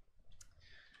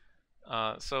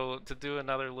 So to do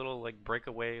another little like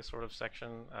breakaway sort of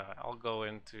section, I'll go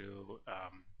into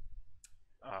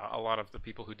a lot of the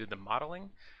people who did the modeling.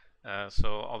 So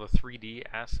all the 3D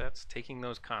assets, taking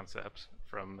those concepts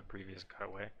from the previous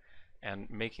cutaway and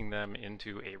making them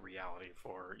into a reality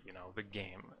for, you know, the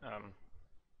game.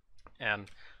 And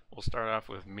we'll start off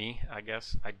with me, I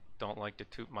guess. I don't like to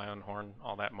toot my own horn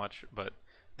all that much, but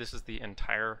this is the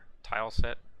entire tile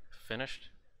set finished,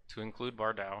 to include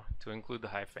Bardau, to include the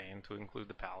High Fane, to include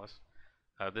the Palace.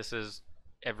 This is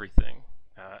everything.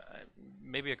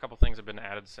 Maybe a couple things have been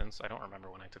added since. I don't remember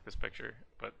when I took this picture,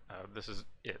 but this is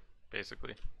it,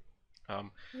 basically.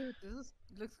 Dude,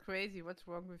 looks crazy. What's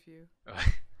wrong with you?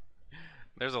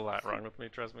 There's a lot wrong with me,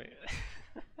 trust me.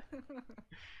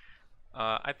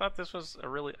 I thought this was a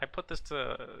really... I put this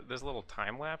little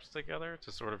time lapse together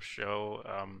to sort of show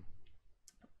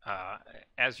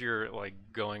as you're like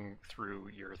going through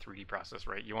your 3D process,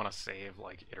 right? You want to save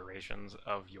like iterations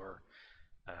of your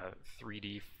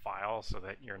 3D file so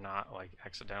that you're not like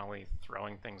accidentally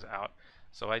throwing things out.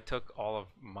 So I took all of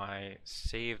my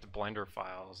saved Blender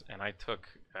files and I took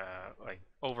like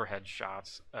overhead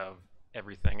shots of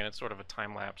everything, and it's sort of a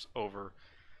time lapse over,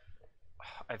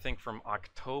 I think, from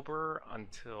October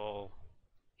until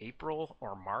April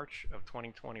or March of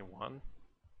 2021.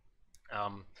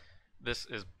 This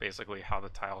is basically how the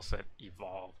tile set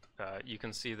evolved. You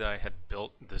can see that I had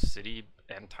built the city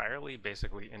entirely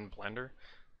basically in Blender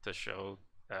to show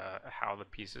how the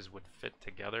pieces would fit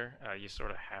together. You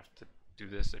sort of have to do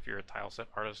this if you're a tile set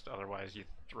artist, otherwise you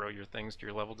throw your things to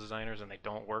your level designers and they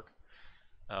don't work.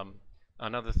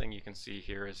 Another thing you can see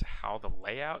here is how the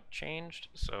layout changed.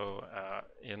 So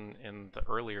in the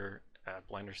earlier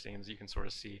Blender scenes, you can sort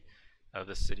of see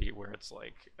the city where it's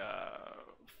like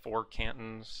 4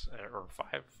 cantons or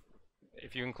 5.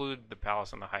 If you include the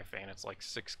Palace and the High Fane, it's like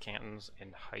 6 cantons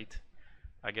in height,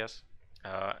 I guess.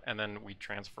 And then we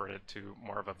transferred it to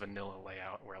more of a vanilla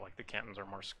layout where like the cantons are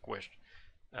more squished.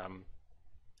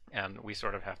 And we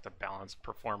sort of have to balance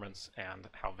performance and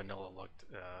how vanilla looked,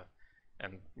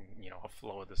 and you know, a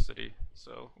flow of the city.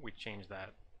 So we changed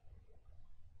that.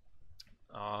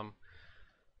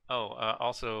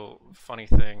 Also, funny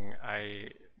thing, I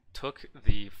took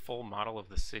the full model of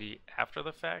the city after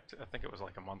the fact. I think it was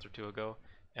like a month or 2 ago,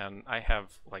 and I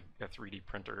have like a 3D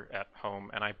printer at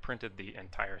home, and I printed the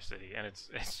entire city, and it's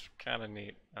kind of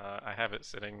neat. I have it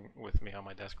sitting with me on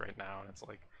my desk right now, and it's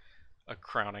like a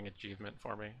crowning achievement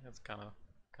for me. It's kind of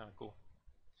cool.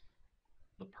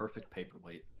 The perfect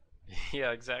paperweight.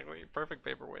 Yeah, exactly. Perfect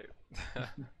paperweight.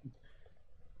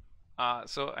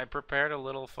 So I prepared a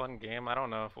little fun game. I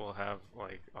don't know if we'll have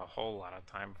like a whole lot of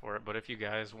time for it, but if you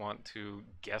guys want to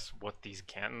guess what these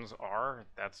cantons are,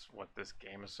 that's what this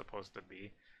game is supposed to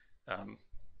be. I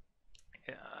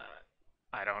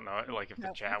don't know, like if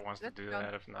the chat wants to do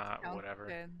that. If not,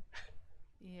 whatever.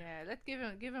 Yeah, let's give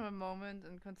him a moment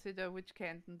and consider which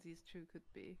cantons these 2 could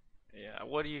be. Yeah,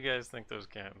 what do you guys think those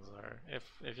cantons are?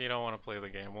 If you don't want to play the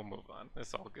game, we'll move on.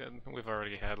 It's all good. We've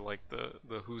already had like the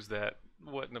who's that,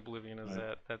 what in Oblivion is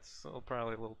that? That's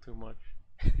probably a little too much.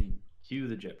 Cue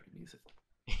the Jeopardy music.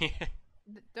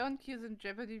 Don't cue the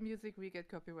Jeopardy music, we get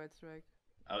copyright strike.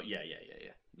 Oh yeah.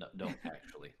 No, don't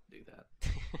actually do that.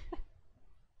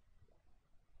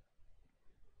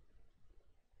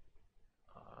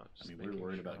 I mean, we're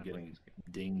worried about getting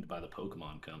dinged by the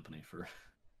Pokemon Company for...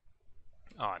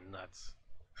 Oh, nuts.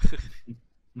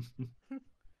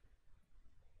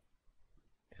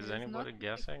 Is anybody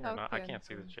guessing or not? I can't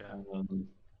see the chat.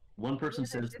 One person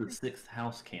says the 6th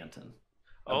House Canton.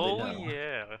 Oh,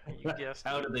 yeah. You guessed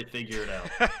How did they figure it out?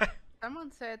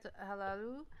 Someone said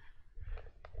Halalu.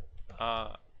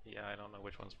 Yeah, I don't know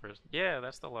which one's first. Yeah,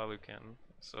 that's the Lalu Canton.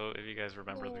 So if you guys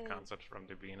remember the concepts from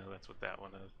Dubina, that's what that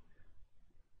one is.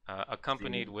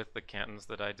 Accompanied with the cantons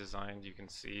that I designed, you can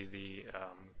see the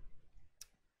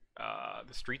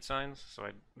street signs. So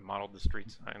I modeled the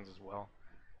street signs as well.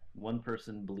 One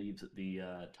person believes that the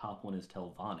top one is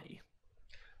Telvanni.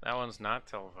 That one's not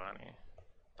Telvanni.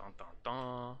 Dun dun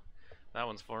dun. That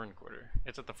one's Foreign Quarter.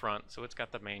 It's at the front, so it's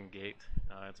got the main gate.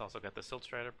 It's also got the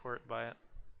Siltstrider port by it.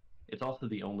 It's also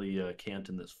the only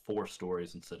canton that's 4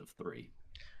 stories instead of 3.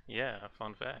 Yeah,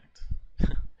 fun fact.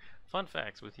 Fun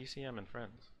facts with UCM and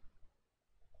friends.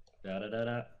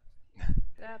 Da-da-da-da.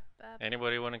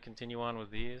 Anybody want to continue on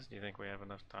with these? Do you think we have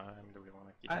enough time? Do we want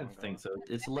to keep I going? think so.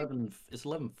 It's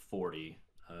 11:40.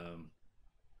 All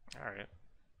right.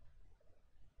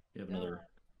 You have another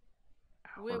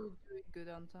hour. We're doing good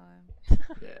on time.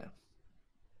 Yeah.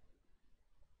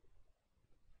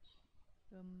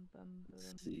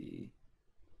 Let's see.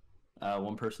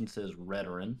 One person says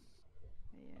Redoran.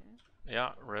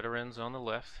 Yeah, Redoran's on the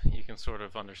left. You can sort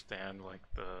of understand like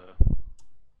the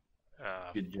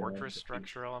fortress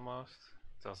structure almost.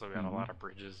 It's also got a lot of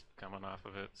bridges coming off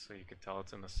of it, so you could tell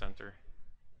it's in the center.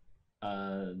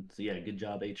 So yeah, good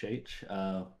job, HH.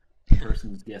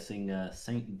 Person's guessing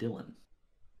Saint Dylan.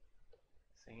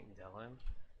 St. Dylan?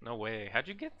 No way. How'd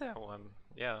you get that one?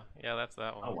 Yeah, that's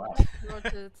that one. Oh wow.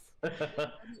 Rockets.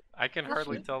 I can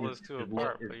hardly Actually, tell those two His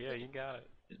apart, luck but is- yeah, you got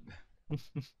it.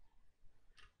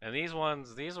 And these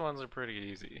ones are pretty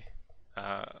easy.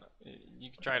 Uh, you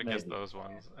can try to guess Maybe. those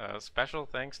ones. Special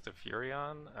thanks to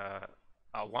Furion.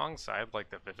 Alongside like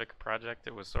the Vivec project,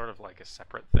 it was sort of like a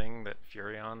separate thing that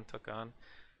Furion took on.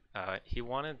 He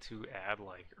wanted to add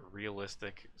like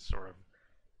realistic sort of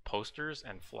posters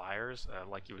and flyers,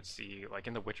 like you would see like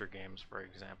in the Witcher games, for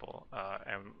example.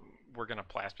 And we're gonna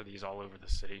plaster these all over the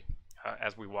city.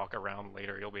 As we walk around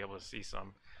later, you'll be able to see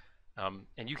some.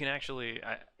 And you can actually,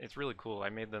 it's really cool. I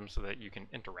made them so that you can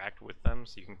interact with them,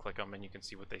 so you can click them and you can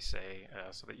see what they say,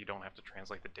 so that you don't have to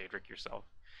translate the Daedric yourself.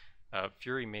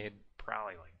 Fury made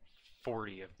probably like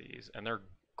 40 of these, and they're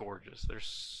gorgeous. They're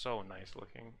so nice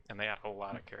looking, and they add a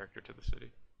lot of character to the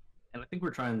city. And I think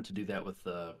we're trying to do that with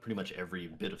pretty much every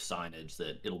bit of signage.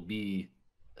 That it'll be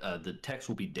the text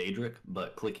will be Daedric,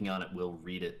 but clicking on it will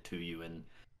read it to you in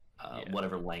Yeah.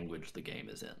 whatever language the game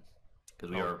is in. Because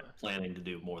we are Okay. planning to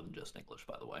do more than just English,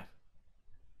 by the way.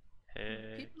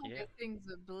 Heck People yeah. guessing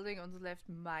the building on the left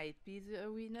might be the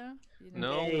arena. You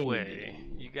know? No Maybe. way.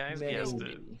 You guys guessed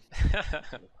it. Maybe.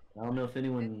 I don't know if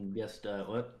anyone guessed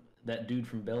what that dude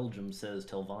from Belgium says.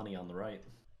 Telvanni on the right.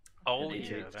 Oh And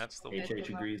yeah, that's the H- one. HH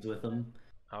agrees with him.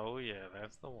 Oh yeah,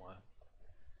 that's the one.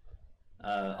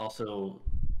 Also,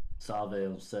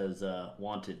 Save says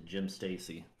wanted Jim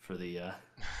Stacy for the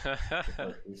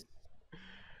posters.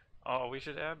 Oh, we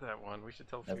should add that one. We should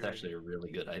tell Fury. That's actually a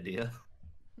really good idea.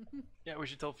 Yeah, we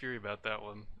should tell Fury about that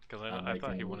one because I'm I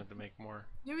thought he making- wanted to make more.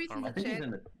 Fury's in I the I think he's chat.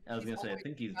 in the. I was He's gonna say I always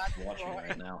think he's not watching drawing.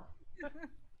 right now.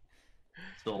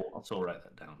 I'll still write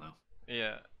that down though.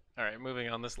 Yeah. All right, moving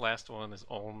on. This last one is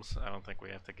Olms. I don't think we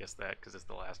have to guess that because it's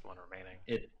the last one remaining.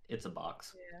 It's a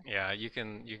box. Yeah, you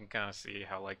can kind of see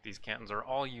how like these cantons are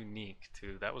all unique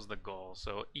too. That was the goal.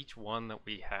 So each one that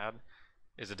we had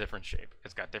is a different shape.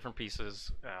 It's got different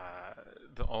pieces.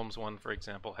 The Olms one, for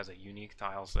example, has a unique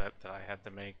tile set that I had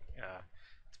to make.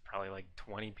 It's probably like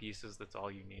 20 pieces. That's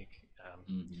all unique.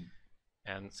 Mhm.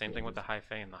 And same thing with the High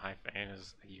Fane. The High Fane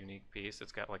is a unique piece.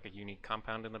 It's got like a unique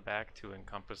compound in the back to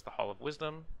encompass the Hall of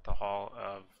Wisdom, the Hall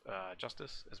of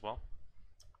Justice as well.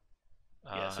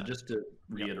 Yeah. So just to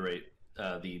reiterate,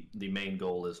 the main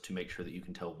goal is to make sure that you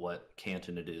can tell what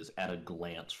canton it is at a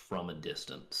glance from a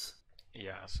distance.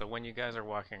 Yeah, so when you guys are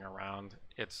walking around,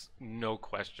 it's no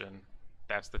question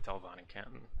that's the Telvanni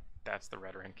canton. That's the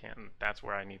Redoran canton. That's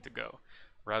where I need to go.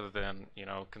 Rather than,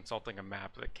 consulting a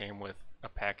map that came with a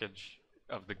package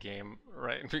of the game,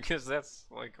 right? Because that's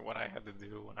like what I had to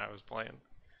do when I was playing.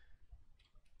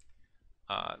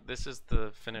 This is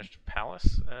the finished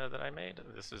palace that I made.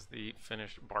 This is the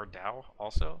finished Bardau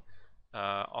also.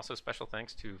 Also special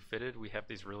thanks to Fitted. We have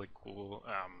these really cool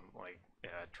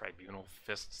tribunal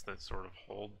fists that sort of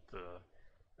hold the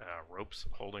ropes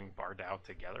holding Bardau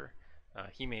together.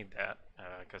 He made that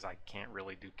because I can't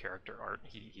really do character art.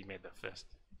 He made the fist.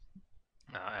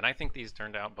 And I think these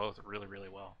turned out both really, really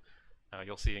well.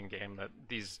 You'll see in game that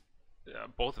these,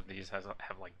 both of these have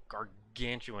like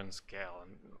gargantuan scale,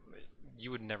 and you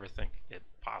would never think it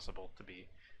possible to be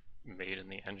made in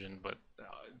the engine, but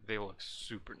they look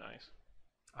super nice,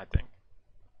 I think.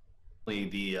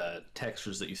 The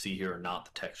textures that you see here are not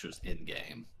the textures in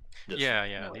game.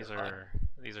 Yeah. No. These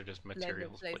are just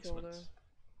materials placeholder. placements.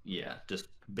 Yeah, just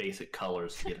basic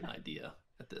colors to get an idea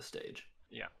at this stage.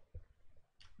 Yeah.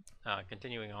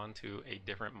 Continuing on to a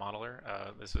different modeler.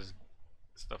 This is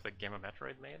stuff that Gamma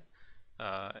Metroid made.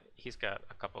 He's got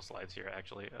a couple slides here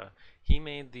actually. He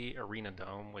made the Arena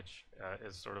Dome, which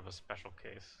is sort of a special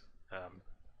case.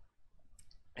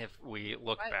 If we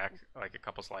look back, like a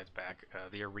couple slides back,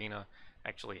 the arena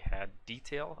actually had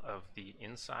detail of the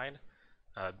inside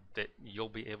that you'll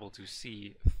be able to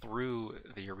see through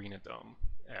the Arena Dome,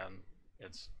 and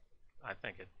I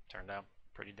think it turned out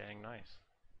pretty dang nice.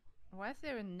 Why is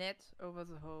there a net over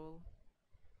the hole?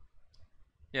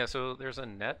 Yeah, so there's a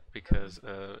net because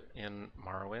in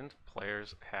Morrowind,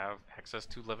 players have access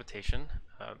to levitation.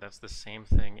 That's the same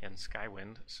thing in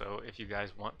Skywind. So if you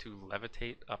guys want to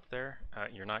levitate up there,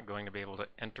 you're not going to be able to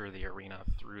enter the arena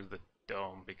through the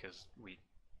dome because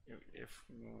if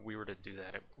we were to do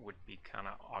that, it would be kind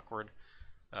of awkward.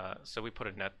 So we put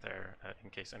a net there in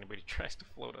case anybody tries to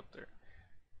float up there.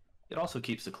 It also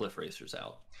keeps the cliff racers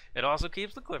out. It also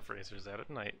keeps the cliff racers out at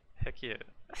night. Heck yeah.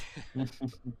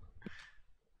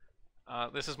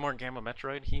 This is more Gamma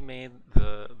Metroid. He made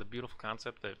the beautiful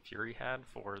concept that Fury had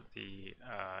for the,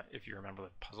 if you remember, the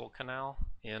puzzle canal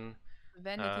in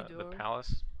Vanity the door.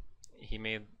 palace. he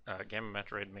made Gamma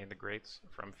Metroid made the grates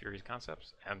from Fury's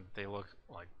concepts, and they look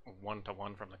like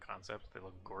 1-to-1 from the concept. They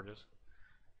look gorgeous.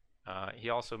 He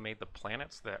also made the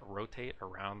planets that rotate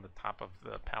around the top of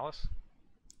the palace.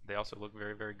 They also look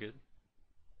very, very good.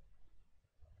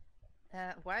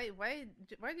 Why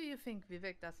do you think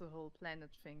Vivec does the whole planet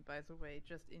thing? By the way,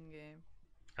 just in game.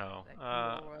 Oh, Like,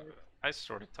 I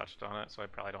sort of touched on it, so I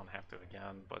probably don't have to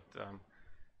again. But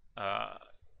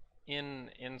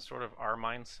in sort of our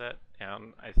mindset,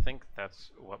 and I think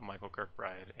that's what Michael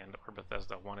Kirkbride and or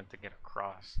Bethesda wanted to get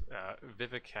across.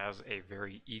 Vivec has a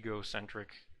very egocentric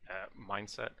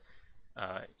mindset.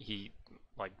 He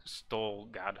like stole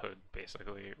godhood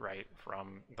basically right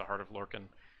from the Heart of Lorcan,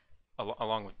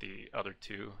 along with the other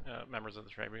two members of the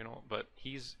tribunal. But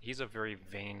he's a very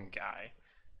vain guy.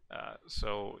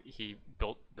 So he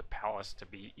built the palace to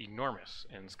be enormous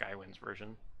in Skywind's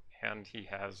version, and he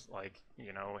has like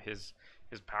his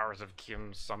powers of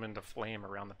Kim summoned a flame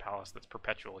around the palace that's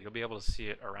perpetual. You'll be able to see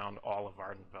it around all of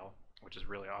Ardenfell, which is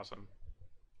really awesome.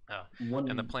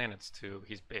 And the planets too.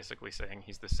 He's basically saying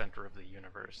he's the center of the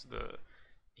universe.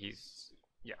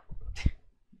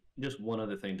 Just one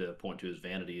other thing to point to is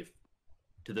vanity.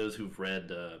 To those who've read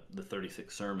the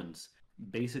 36 sermons,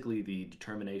 basically the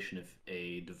determination if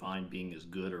a divine being is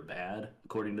good or bad,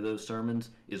 according to those sermons,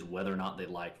 is whether or not they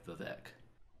like Vivec.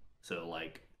 So,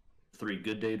 like, 3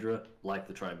 good Daedra liked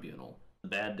the Tribunal. The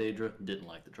bad Daedra didn't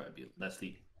like the Tribunal. That's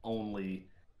the only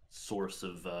source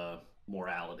of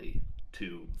morality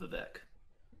to Vivec.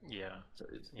 Yeah. So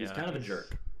he's kind of a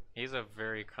jerk. He's a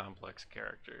very complex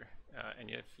character.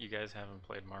 And if you guys haven't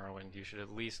played Morrowind, you should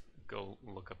at least go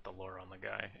look up the lore on the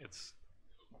guy. It's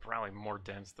probably more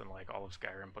dense than like all of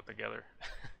Skyrim put together.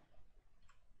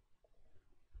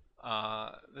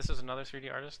 This is another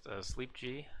 3D artist, Sleep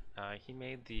G. He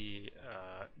made the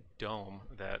dome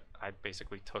that I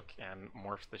basically took and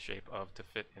morphed the shape of to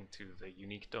fit into the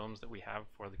unique domes that we have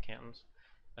for the cantons.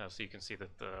 So you can see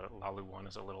that the Lalu one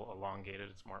is a little elongated,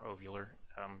 it's more ovular.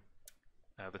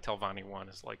 The Telvanni one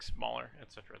is like smaller,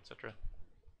 etc., etc.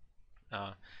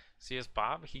 CS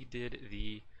Bob, he did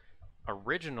the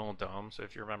original dome. So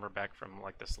if you remember back from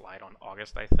like the slide on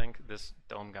August, I think this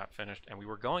dome got finished, and we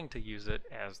were going to use it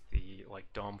as the like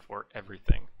dome for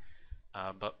everything,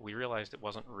 but we realized it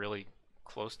wasn't really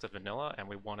close to vanilla, and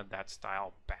we wanted that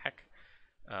style back.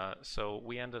 So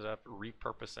we ended up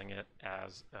repurposing it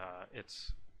as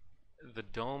it's the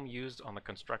dome used on the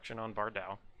construction on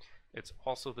Vardau. It's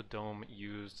also the dome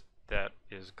used that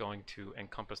is going to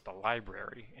encompass the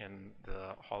library in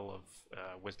the Hall of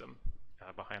Wisdom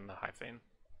behind the High Fane.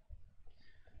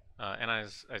 And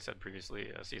as I said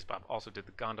previously, CS Bob also did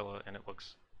the gondola, and it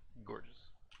looks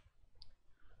gorgeous.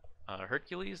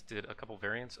 Hercules did a couple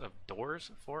variants of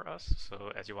doors for us.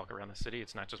 So as you walk around the city,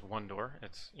 it's not just one door,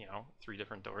 it's 3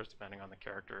 different doors depending on the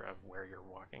character of where you're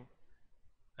walking.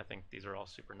 I think these are all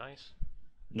super nice.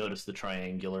 Notice the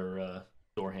triangular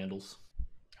door handles.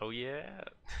 Oh yeah.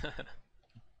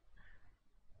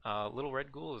 Little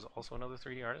Red Ghoul is also another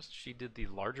 3D artist. She did the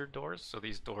larger doors. So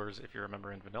these doors, if you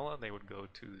remember in vanilla, they would go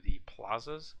to the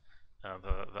plazas,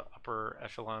 the upper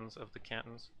echelons of the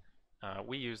cantons.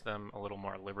 We use them a little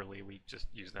more liberally. We just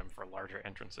use them for larger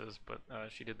entrances, but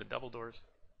she did the double doors.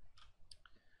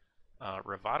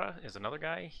 Ravada is another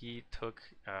guy. He took,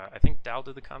 I think Dal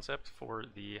did the concept for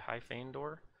the High Fane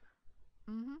door.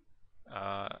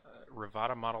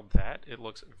 Ravada modeled that. It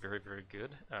looks very, very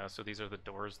good. So these are the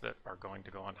doors that are going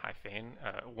to go on High Fane.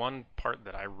 One part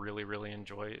that I really, really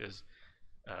enjoy is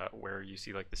where you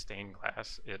see like the stained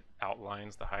glass. It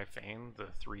outlines the High Fane, the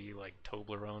 3 like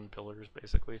Toblerone pillars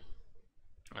basically.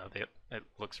 It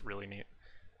looks really neat.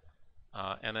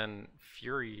 And then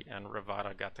Fury and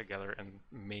Ravada got together and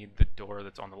made the door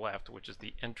that's on the left, which is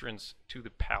the entrance to the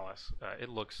palace. It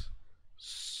looks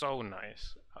so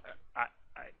nice.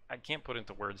 I can't put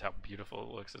into words how beautiful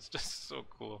it looks. It's just so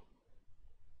cool.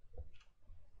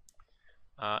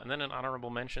 And then an honorable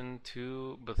mention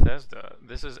to Bethesda.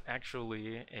 This is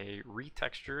actually a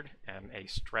retextured and a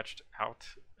stretched out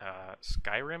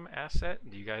Skyrim asset.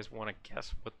 Do you guys want to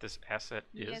guess what this asset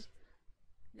is? Yes.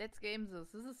 Let's game this.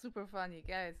 This is super funny,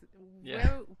 guys.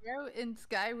 Yeah. Where in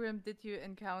Skyrim did you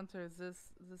encounter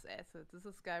this asset? This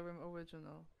is Skyrim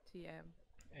original TM.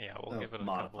 Yeah, we'll give it a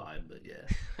modified, but yeah,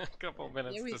 a couple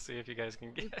minutes Yeah, to see if you guys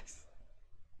can guess.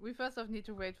 We first off need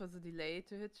to wait for the delay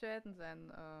to hit chat, and then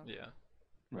Yeah.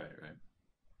 right.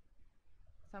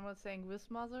 Someone's saying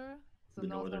Wismother, The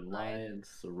Northern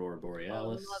Lights, Aurora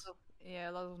Borealis. A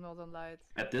lot of Northern Lights.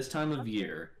 At this time of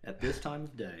year, at this time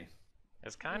of day.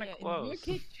 It's kind of In close. your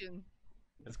kitchen.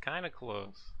 It's kind of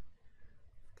close.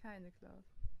 Kind of close.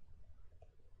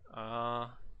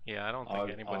 Yeah, Yeah, I don't think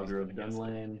anybody's Augur gonna of guess it.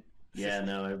 Dunlane. Yeah,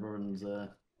 no, everyone's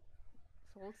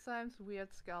Solstheim's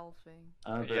weird skull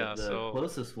thing. Yeah, the so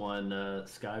closest one,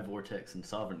 Sky Vortex and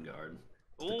Sovereign Guard.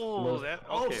 The ooh, close. that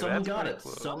Oh, okay, someone that's got pretty it.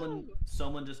 close.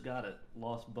 Someone just got it.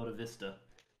 Lost Bodavista,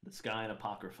 the Sky and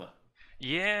Apocrypha.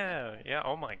 Yeah, yeah.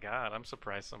 Oh my God, I'm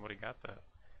surprised somebody got that.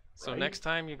 So Right? next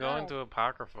time you go Yeah. into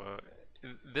Apocrypha,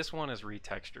 this one is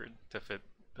retextured to fit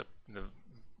the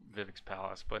Vivec's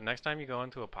Palace. But next time you go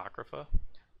into Apocrypha,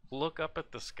 look up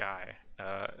at the sky.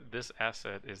 This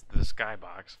asset is the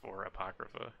skybox for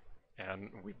Apocrypha, and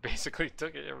we basically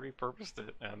took it and repurposed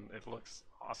it, and it looks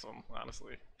awesome,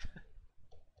 honestly.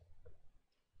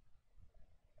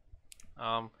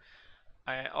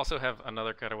 I also have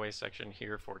another cutaway section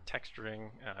here for texturing.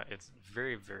 It's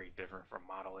very, very different from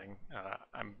modeling.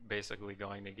 I'm basically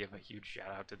going to give a huge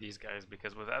shout out to these guys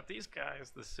because without these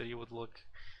guys, the city would look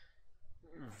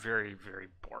very, very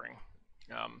boring.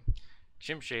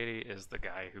 Jim Shady is the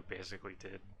guy who basically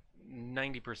did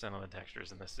 90% of the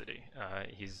textures in the city.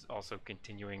 He's also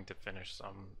continuing to finish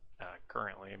some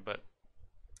currently, but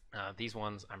these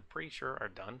ones I'm pretty sure are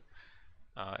done.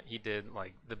 He did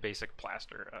like the basic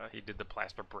plaster. He did the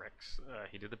plaster bricks.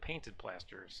 He did the painted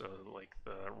plaster, so like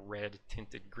the red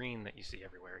tinted green that you see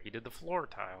everywhere. He did the floor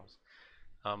tiles.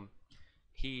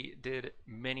 He did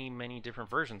many, many different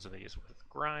versions of these with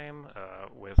grime,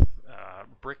 with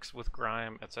bricks with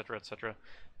grime, etc., etc.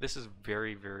 This is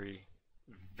very, very,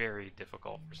 very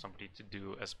difficult for somebody to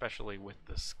do, especially with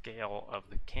the scale of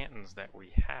the cantons that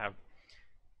we have,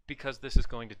 because this is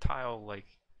going to tile like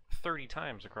 30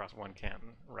 times across one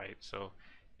canton, right? So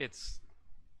it's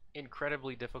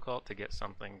incredibly difficult to get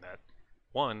something that,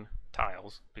 one,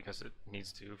 tiles, because it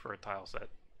needs to for a tile set,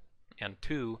 and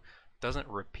two, doesn't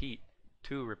repeat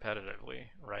too repetitively,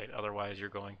 right? Otherwise you're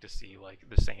going to see like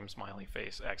the same smiley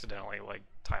face accidentally like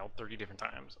tiled 30 different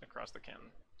times across the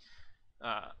canton.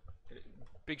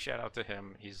 Big shout out to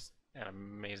him. He's an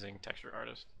amazing texture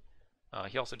artist.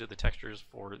 He also did the textures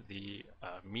for the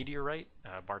meteorite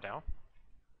Bardao.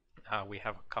 We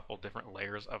have a couple different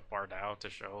layers of Bardao to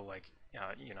show like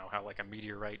you know how like a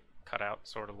meteorite cutout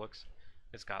sort of looks.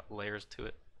 It's got layers to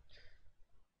it.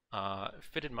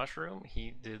 Fitted Mushroom,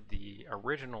 he did the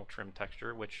original trim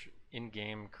texture, which in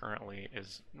game currently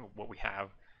is what we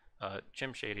have.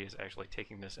 Jim Shady is actually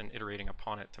taking this and iterating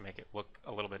upon it to make it look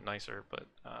a little bit nicer, but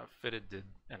Fitted did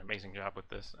an amazing job with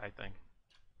this, I think.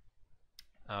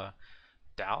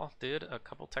 Dal did a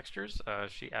couple textures.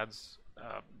 She adds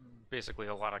basically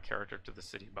a lot of character to the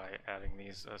city by adding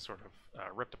these sort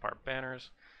of ripped apart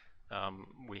banners.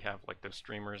 We have like those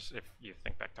streamers. If you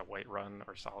think back to Whiterun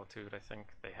or Solitude, I think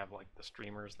they have like the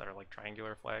streamers that are like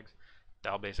triangular flags.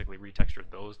 Dal basically retextured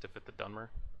those to fit the Dunmer.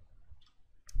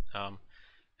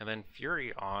 And then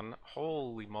Fury on,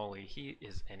 holy moly, he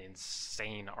is an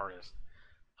insane artist.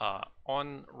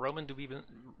 On Roman Dubina's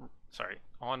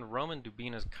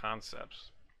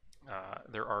concepts,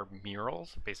 there are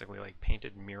murals, basically like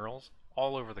painted murals,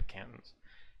 all over the cantons,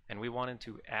 and we wanted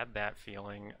to add that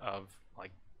feeling of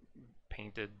like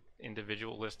painted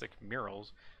individualistic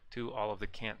murals to all of the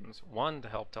cantons. One, to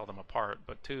help tell them apart,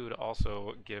 but two, to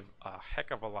also give a heck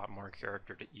of a lot more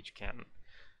character to each canton.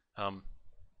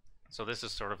 So this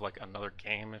is sort of like another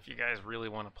game if you guys really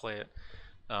want to play it.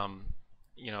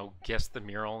 You know, guess the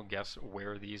mural, guess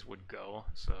where these would go.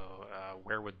 So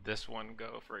where would this one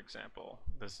go, for example?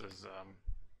 This is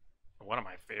one of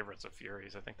my favorites of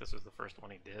Fury's. I think this is the first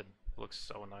one he did. It looks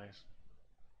so nice.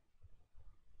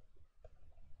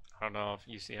 I don't know if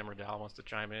UCM or Dal wants to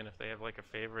chime in if they have like a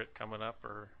favorite coming up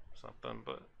or something,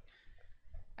 but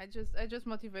I just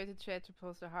motivated Chad to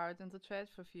post a heart in the chat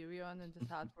for Furion and his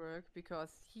hard work because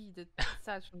he did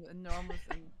such an enormous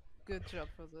and good job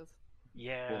for this.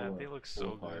 yeah, they look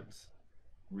so good. Parts.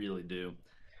 Really do.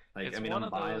 Like, It's I mean, one I'm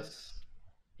of biased. those.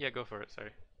 Yeah, go for it.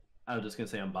 Sorry. I was just gonna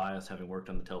say I'm biased, having worked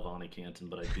on the Telvanni Canton,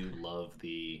 but I do love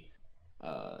the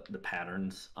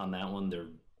patterns on that one.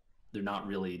 They're not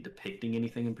really depicting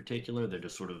anything in particular. They're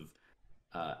just sort of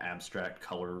abstract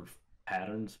color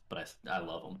patterns, but I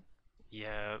love them.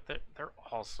 Yeah, they're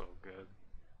all so good.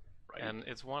 Right. And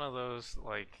it's one of those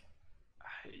like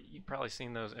you've probably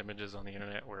seen those images on the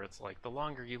internet where it's like the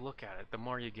longer you look at it, the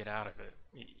more you get out of it.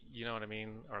 You know what I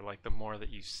mean? Or like the more that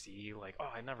you see, like,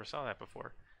 oh, I never saw that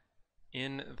before.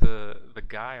 In the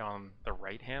guy on the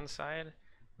right hand side,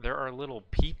 there are little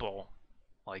people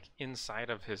like inside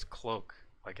of his cloak,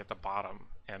 like at the bottom,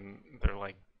 and they're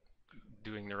like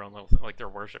doing their own little like they're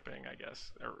worshiping, I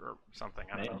guess, or something.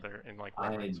 I don't know. Man, They're in like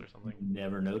reverence or something.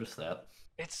 Never noticed that.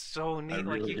 It's so neat.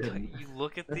 Like really you didn't. you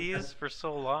look at these for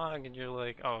so long, and you're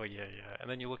like, oh yeah, yeah, and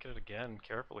then you look at it again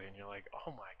carefully, and you're like,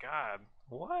 oh my god,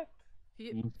 what?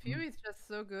 Fury is just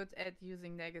so good at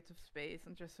using negative space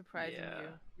and just surprising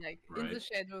you. Like in the Right.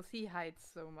 shadows, he hides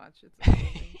so much. It's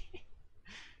amazing.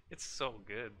 It's so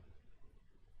good.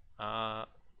 I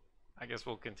guess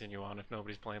we'll continue on if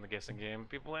nobody's playing the guessing game.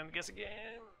 People playing the guessing game?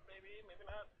 Maybe, maybe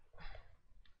not.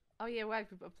 Oh yeah, right.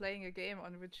 We are playing a game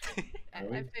on which I Are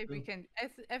think we we? can.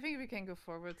 I think we can go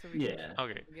forward so we Yeah. can.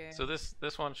 Okay, Yeah. so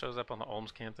this one shows up on the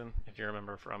Olms Canton. If you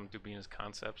remember from Dubina's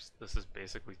concepts, this is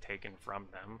basically taken from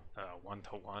them, one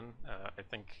to one. I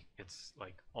think it's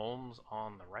like Olms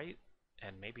on the right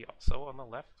and maybe also on the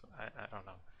left. I don't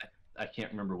know. I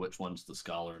can't remember which one's the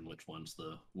scholar and which one's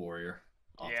the warrior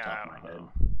off the top Yeah, of I my don't head.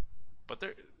 know. But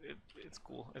it's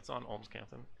cool. It's on Olms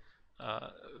Canton.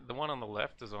 The one on the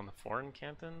left is on the foreign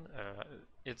Canton.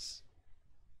 It's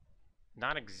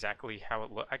not exactly how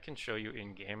it looks. I can show you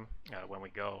in game when we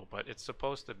go, but it's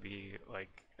supposed to be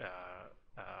like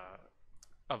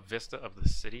a vista of the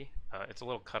city. It's a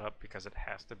little cut up because it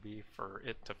has to be for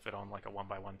it to fit on like a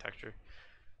 1x1 texture.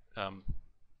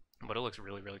 But it looks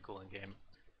really, really cool in game.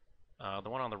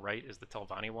 The one on the right is the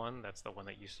Telvanni one. That's the one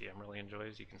that UCM really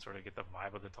enjoys. You can sort of get the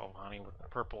vibe of the Telvanni with the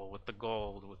purple, with the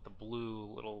gold, with the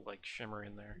blue little like shimmer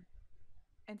in there.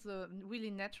 And so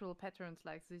really natural patterns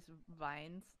like these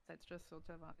vines. That's just so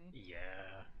Tavani.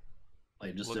 Yeah,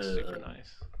 Like just looks super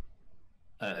nice.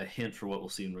 A hint for what we'll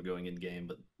see when we're going in game,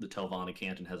 but the Telvanni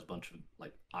Canton has a bunch of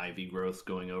like ivy growth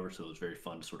going over, so it was very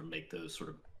fun to sort of make those sort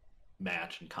of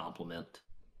match and complement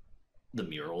the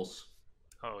murals.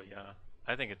 Oh yeah,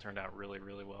 I think it turned out really,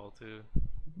 really well too.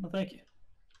 Well, thank you.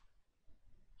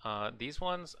 These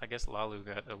ones, I guess Lalu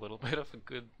got a little bit of a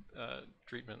good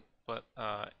treatment, but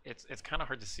it's kind of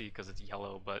hard to see because it's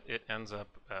yellow, but it ends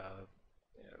up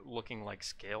looking like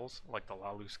scales, like the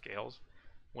Lalu scales,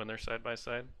 when they're side by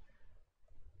side.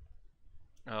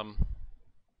 And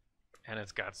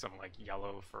it's got some like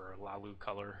yellow for Lalu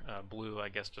color, blue, I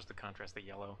guess, just to contrast the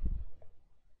yellow.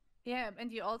 Yeah,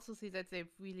 and you also see that they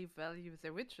really value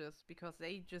their witches because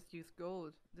they just use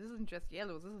gold. This isn't just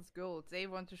yellow, this is gold. They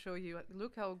want to show you,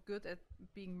 look how good at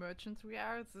being merchants we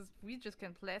are. We just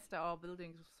can plaster our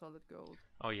buildings with solid gold.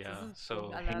 Oh yeah,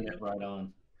 so hang it right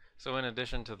on. So in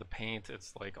addition to the paint,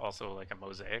 it's like also like a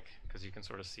mosaic because you can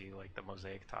sort of see like the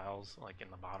mosaic tiles like in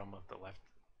the bottom of the left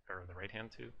or the right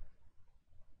hand too.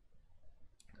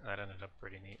 That ended up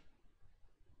pretty neat.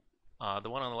 The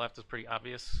one on the left is pretty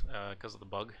obvious because of the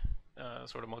bug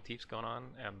sort of motifs going on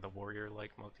and the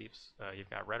warrior-like motifs. You've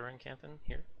got Redoran Canton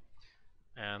here.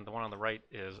 And the one on the right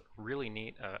is really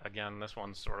neat. Again, this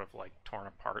one's sort of like torn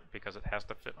apart because it has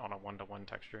to fit on a 1-to-1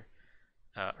 texture.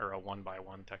 Or a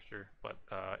 1x1 texture, but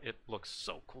it looks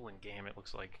so cool in game. It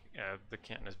looks like the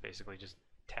Canton is basically just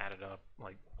tatted up,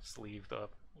 like sleeved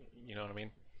up. You know what I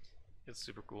mean? It's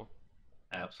super cool.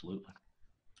 Absolutely.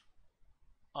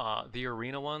 The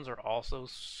arena ones are also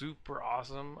super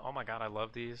awesome. Oh my god, I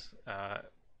love these.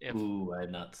 Ooh, I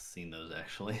have not seen those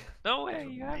actually. No way,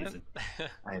 you haven't.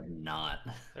 I have not.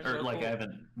 They're Or so like cool. I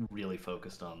haven't really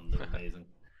focused on them. They're amazing.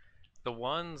 The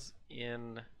ones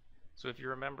in. So if you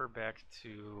remember back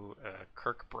to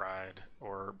Kirkbride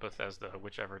or Bethesda,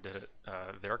 whichever did it,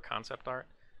 their concept art,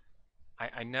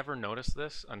 I never noticed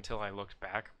this until I looked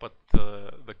back, but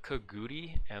the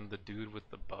Kagudi and the dude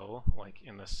with the bow, like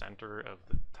in the center of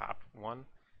the top one,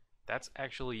 that's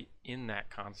actually in that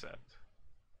concept.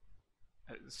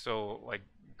 So like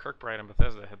Kirkbride and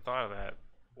Bethesda had thought of that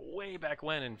way back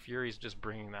when, and Fury's just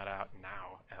bringing that out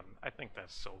now, and I think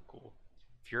that's so cool.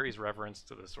 Fury's reverence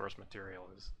to the source material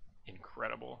is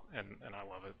incredible, and I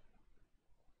love it.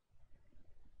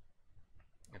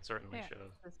 It certainly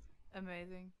shows. It's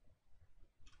amazing.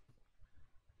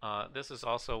 This is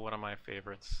also one of my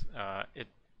favorites. It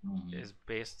is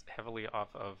based heavily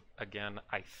off of, again,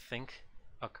 I think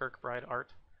a Kirkbride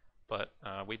art, but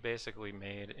we basically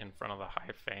made in front of the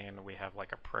High Fane, we have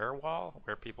like a prayer wall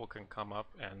where people can come up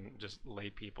and just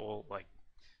lay people, like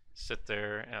sit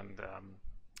there and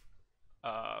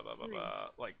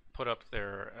like put up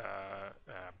their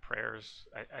prayers.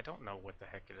 I don't know what the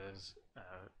heck it is.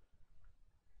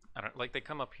 I don't like they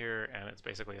come up here and it's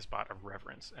basically a spot of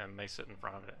reverence and they sit in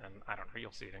front of it and I don't know,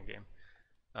 you'll see it in game.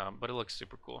 But it looks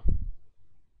super cool.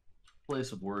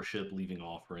 Place of worship, leaving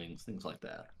offerings, things like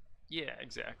that. Yeah,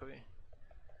 exactly.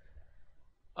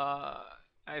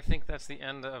 I think that's the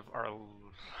end of our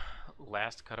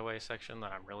last cutaway section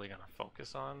that I'm really going to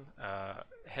focus on.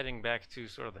 Heading back to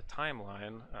sort of the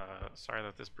timeline, sorry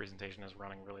that this presentation is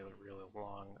running really, really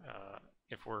long.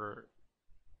 If we're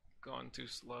going too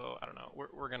slow, I don't know.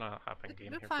 We're going to hop in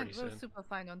game here pretty soon. We're super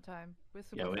fine on time.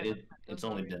 It's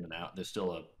only been an hour. There's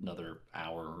still another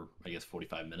hour, or I guess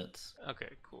 45 minutes. Okay,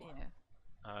 cool. Yeah.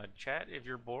 Chat, if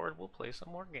you're bored, we'll play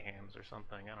some more games or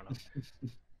something. I don't know.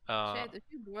 Chat, if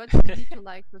you bored, you need to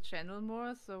like the channel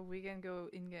more so we can go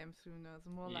in-game sooner. The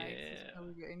more likes, the Yeah. sooner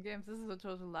we go in-games. This is a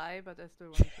total lie, but I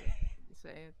still want to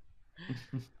say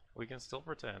it. We can still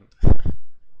pretend.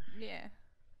 Yeah.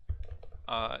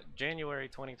 January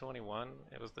 2021,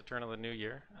 it was the turn of the new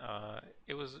year.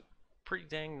 It was pretty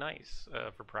dang nice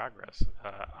for progress.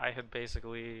 I had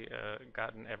basically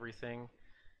gotten everything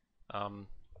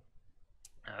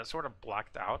sort of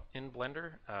blocked out in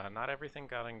Blender. Not everything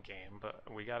got in game, but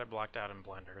we got it blocked out in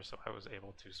Blender, so I was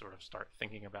able to sort of start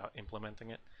thinking about implementing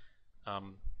it.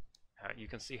 You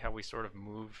can see how we sort of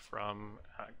moved from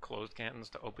closed cantons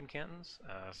to open cantons.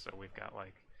 So we've got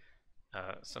like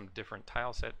some different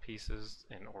tile set pieces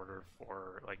in order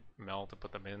for like Mel to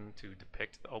put them in to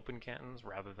depict the open cantons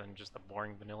rather than just the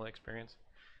boring vanilla experience.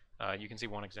 You can see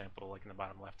one example like in the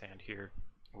bottom left hand here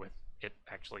with it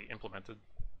actually implemented.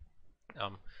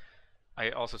 I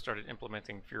also started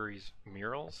implementing Fury's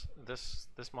murals this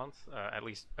month, at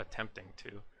least attempting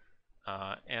to.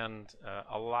 And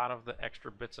a lot of the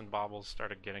extra bits and bobbles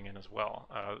started getting in as well.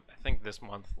 I think this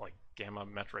month, like Gamma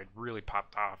Metroid really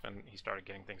popped off, and he started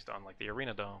getting things done, like the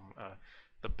arena dome,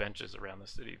 the benches around the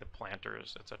city, the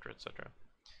planters, etc., etc.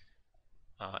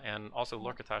 And also,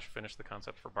 Lorkatosh finished the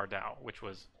concept for Bardao, which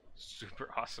was super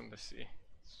awesome to see.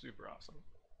 Super awesome.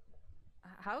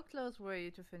 How close were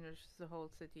you to finish the whole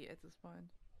city at this point?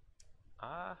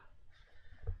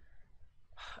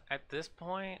 At this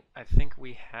point, I think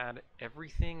we had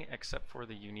everything except for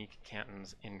the unique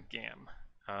cantons in GAM,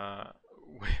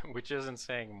 which isn't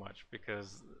saying much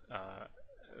because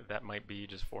that might be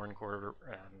just Foreign Quarter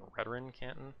and Redoran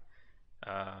canton,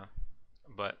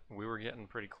 but we were getting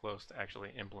pretty close to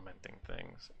actually implementing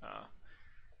things.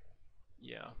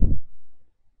 Yeah.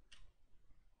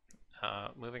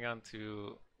 Moving on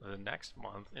to the next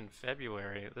month, in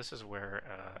February, this is where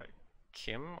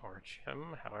Kim or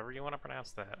Chim, however you want to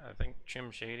pronounce that. I think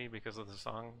Chim Shady because of the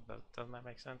song. Doesn't that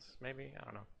make sense? Maybe? I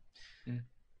don't know.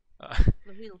 Yeah.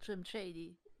 The real Chim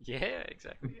Shady. Yeah,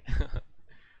 exactly.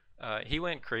 He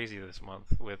went crazy this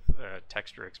month with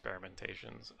texture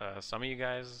experimentations. Some of you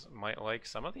guys might like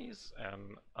some of these,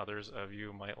 and others of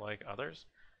you might like others.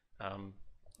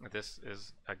 This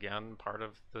is, again, part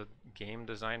of the game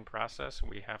design process.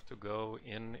 We have to go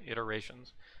in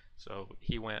iterations. So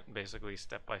he went basically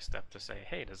step by step to say,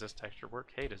 hey, does this texture work?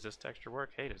 Hey, does this texture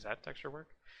work? Hey, does that texture work?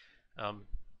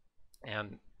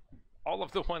 And all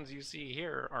of the ones you see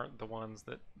here aren't the ones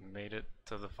that made it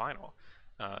to the final.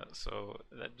 So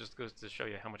that just goes to show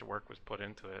you how much work was put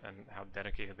into it and how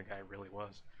dedicated the guy really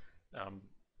was.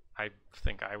 I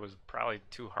think I was probably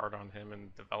too hard on him in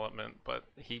development, but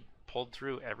he pulled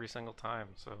through every single time.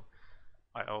 So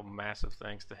I owe massive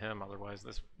thanks to him. Otherwise,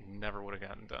 this never would have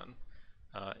gotten done.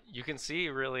 You can see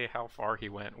really how far he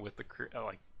went with the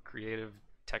creative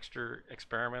texture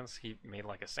experiments. He made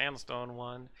like a sandstone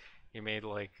one. He made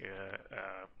like a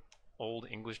old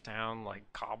English town, like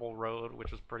cobble road,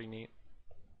 which was pretty neat.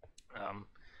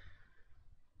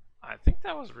 I think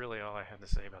that was really all I had to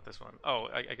say about this one. Oh,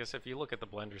 I guess if you look at the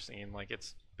Blender scene, like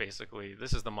it's basically,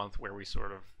 this is the month where we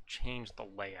sort of changed the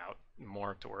layout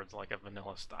more towards like a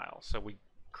vanilla style. So we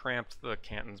cramped the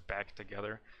cantons back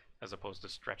together as opposed to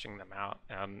stretching them out,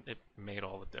 and it made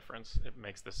all the difference. It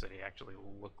makes the city actually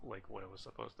look like what it was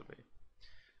supposed to be.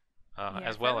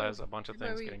 As well as a bunch of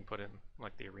things getting put in,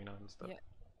 like the arena and stuff. Yeah.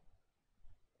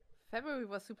 February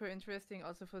was super interesting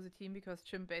also for the team because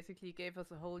Jim basically gave us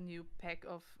a whole new pack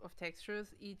of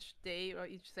textures each day or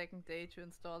each second day to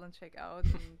install and check out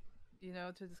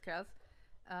and to discuss.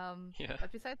 Yeah.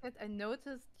 But besides that, I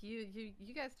noticed you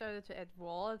guys started to add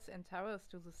walls and towers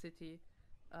to the city.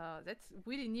 That's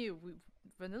really new.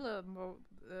 Vanilla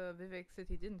Vivec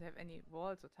City didn't have any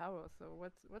walls or towers, so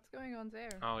what's going on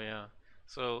there? Oh yeah.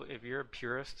 So if you're a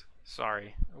purist,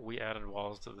 sorry, we added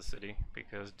walls to the city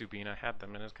because Dubina had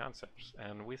them in his concepts,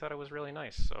 and we thought it was really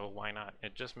nice, so why not?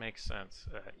 It just makes sense.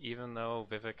 Even though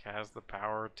Vivec has the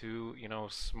power to,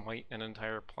 smite an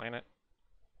entire planet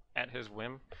at his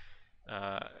whim,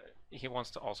 he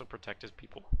wants to also protect his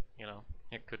people,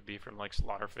 It could be from, like,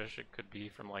 slaughterfish, it could be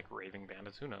from, like, raving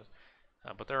bandits, who knows?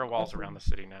 But there are walls around the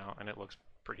city now, and it looks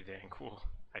pretty dang cool,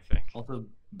 I think. Also,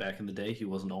 back in the day, he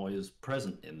wasn't always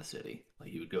present in the city. Like,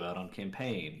 he would go out on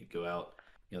campaign. He'd go out,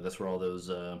 that's where all those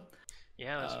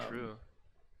yeah, that's true.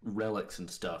 Relics and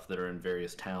stuff that are in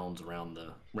various towns around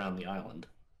the island.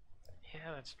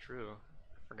 Yeah, that's true.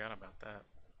 I forgot about that.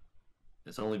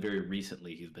 It's only very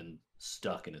recently he's been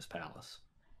stuck in his palace.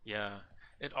 Yeah,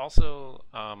 it also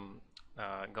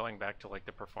going back to like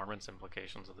the performance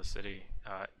implications of the city,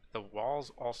 the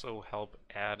walls also help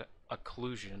add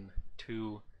occlusion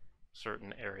to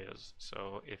certain areas.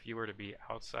 So if you were to be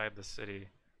outside the city,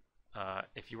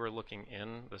 if you were looking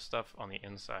in, the stuff on the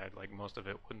inside, like most of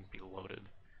it wouldn't be loaded,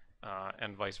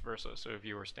 and vice versa. So if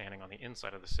you were standing on the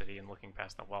inside of the city and looking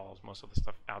past the walls, most of the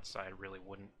stuff outside really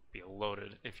wouldn't be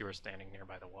loaded if you were standing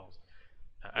nearby the walls.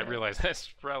 I realize that's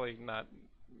probably not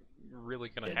really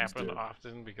going to happen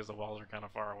often because the walls are kind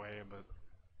of far away, but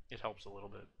it helps a little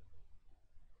bit.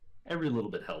 Every little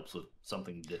bit helps with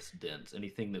something this dense.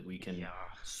 Anything that we can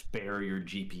spare your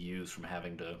GPUs from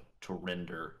having to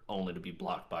render only to be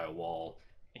blocked by a wall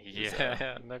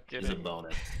no kidding. is a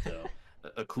bonus. So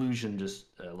occlusion, just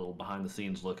a little behind the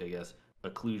scenes look, I guess.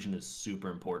 Occlusion is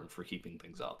super important for keeping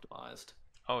things optimized.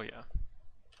 Oh yeah.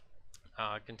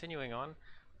 Continuing on,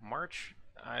 March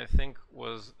I think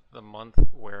was the month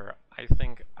where I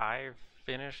think I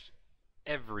finished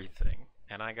everything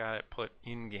and I got it put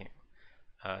in game.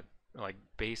 Like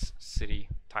base city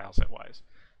tile set wise.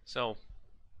 So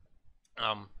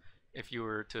if you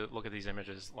were to look at these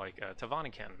images, like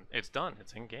Tavaniken, it's done,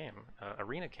 it's in game.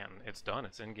 Arenaken, it's done,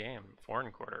 it's in game.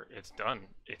 Foreign Quarter, it's done,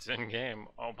 it's in game.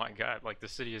 Oh my god, like the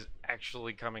city is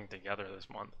actually coming together this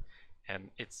month,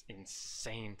 and it's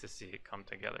insane to see it come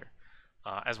together.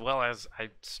 As well as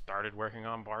I started working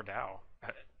on Bardao.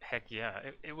 Heck yeah,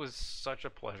 it was such a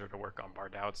pleasure to work on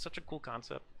Bardao. It's such a cool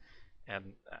concept.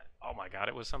 And oh my god,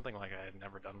 it was something like I had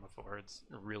never done before. It's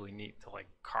really neat to like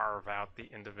carve out the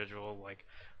individual like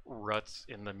ruts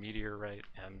in the meteorite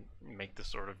and make the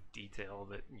sort of detail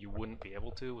that you wouldn't be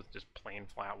able to with just plain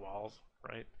flat walls,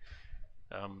 right?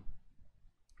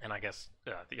 And I guess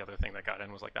the other thing that got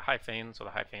in was like the High Fane. So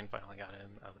the High Fane finally got in,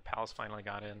 the Palace finally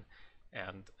got in,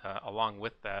 and along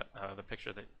with that, the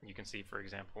picture that you can see, for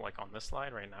example, like on this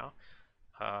slide right now,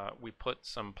 we put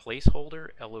some placeholder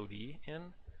LOD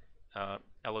in.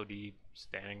 LOD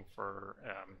standing for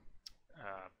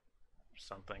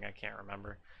something I can't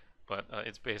remember, but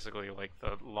it's basically like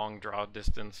the long draw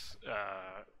distance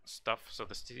stuff. So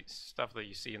the stuff that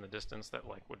you see in the distance that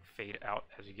like would fade out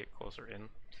as you get closer in.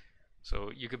 So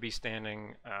you could be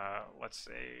standing, let's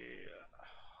say,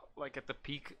 like at the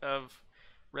peak of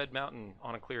Red Mountain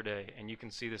on a clear day, and you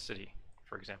can see the city.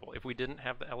 For example, if we didn't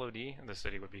have the LOD, the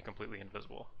city would be completely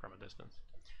invisible from a distance.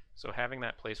 So having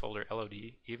that placeholder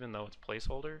LOD, even though it's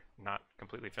placeholder, not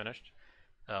completely finished,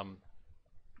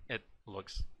 it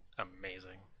looks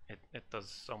amazing. It does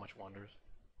so much wonders.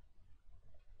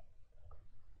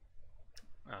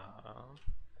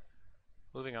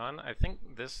 Moving on, I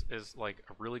think this is like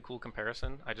a really cool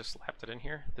comparison. I just slapped it in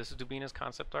here. This is Dubina's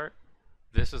concept art.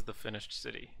 This is the finished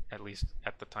city, at least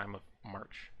at the time of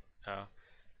March.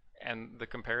 And the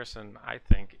comparison, I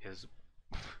think, is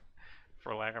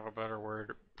for lack of a better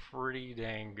word, pretty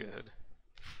dang good.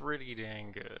 Pretty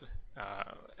dang good.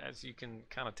 As you can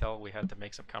kind of tell, we had to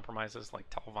make some compromises, like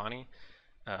Talvani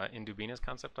in Dubina's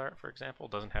concept art, for example,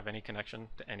 doesn't have any connection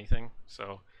to anything.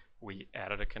 So we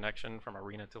added a connection from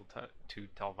Arena to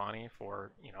Talvani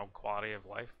for, you know, quality of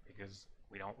life, because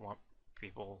we don't want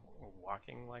people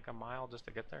walking like a mile just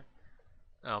to get there.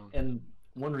 And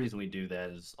one reason we do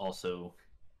that is also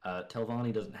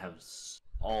Talvani doesn't have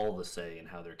all the say in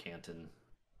how their canton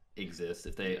exists.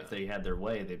 If they had their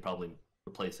way, they'd probably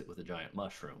replace it with a giant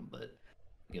mushroom. But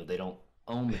you know, they don't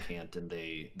own the canton.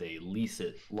 They lease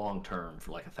it long term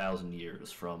for like 1,000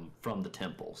 years from the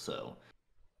temple. So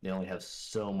they only have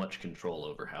so much control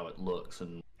over how it looks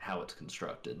and how it's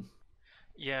constructed.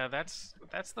 Yeah, that's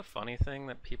the funny thing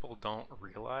that people don't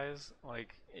realize.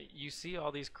 Like, you see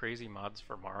all these crazy mods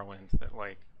for Morrowind that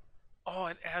like, oh,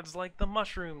 it adds like the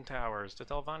mushroom towers to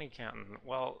Telvanni Canton.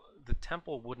 Well, the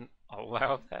temple wouldn't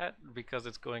allow that because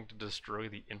it's going to destroy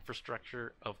the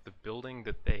infrastructure of the building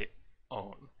that they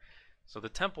own. So the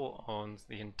temple owns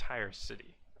the entire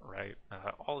city, right?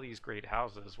 All these great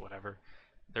houses, whatever,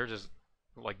 they're just,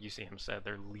 like UCM said,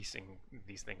 they're leasing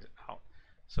these things out.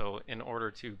 So in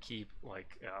order to keep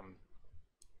like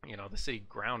you know, the city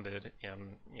grounded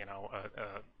in, you know,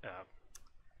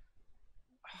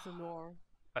 the lore,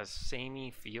 a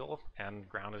samey feel and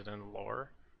grounded in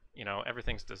lore, you know,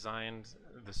 everything's designed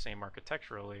the same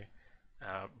architecturally,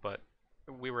 but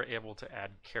we were able to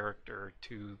add character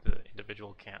to the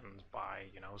individual cantons by,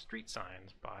 you know, street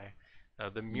signs, by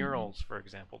the murals, for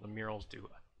example. The murals do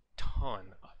a ton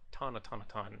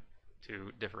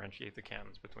to differentiate the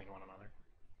cantons between one another.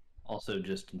 Also,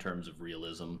 just in terms of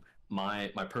realism, my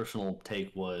personal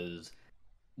take was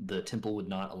the temple would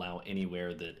not allow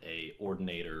anywhere that a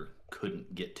ordinator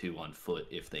couldn't get to on foot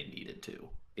if they needed to,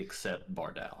 except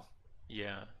Bardal.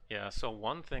 Yeah, yeah. So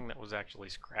one thing that was actually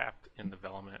scrapped in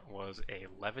development was a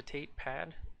levitate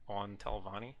pad on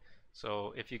Telvanni.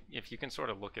 So if you can sort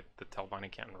of look at the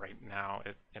Telvanni canton right now,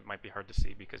 it might be hard to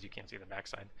see because you can't see the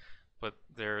backside, but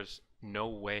there's no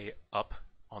way up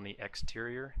on the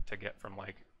exterior to get from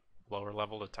like lower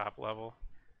level to top level.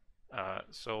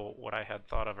 So what I had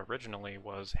thought of originally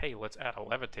was, hey, let's add a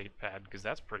levitate pad because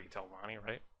that's pretty Telvanni,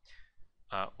 right?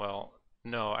 Well,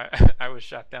 no, I was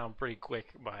shot down pretty quick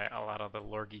by a lot of the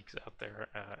lore geeks out there,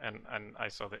 and I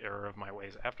saw the error of my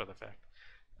ways after the fact.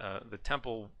 The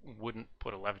temple wouldn't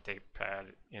put a levitate pad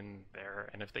in there,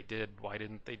 and if they did, why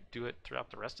didn't they do it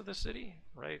throughout the rest of the city,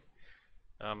 right?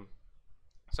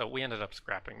 So we ended up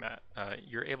scrapping that.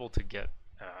 You're able to get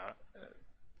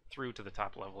through to the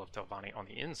top level of Telvanni on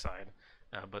the inside,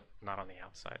 but not on the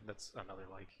outside. That's another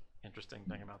like interesting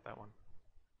thing about that one.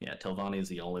 Yeah, Telvanni is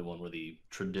the only one where the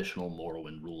traditional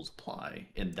Morrowind rules apply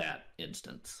in that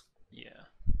instance. Yeah.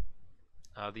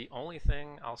 The only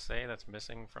thing I'll say that's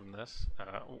missing from this,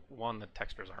 one, the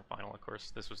textures aren't final, of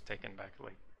course. This was taken back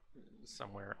like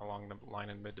somewhere along the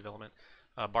line in mid-development.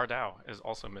 Bardau is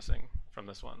also missing from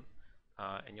this one.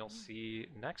 And you'll see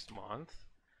next month,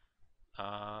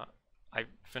 I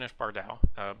finished Bardau,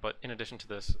 but in addition to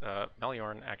this,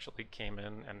 Meliorn actually came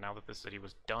in, and now that the city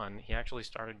was done, he actually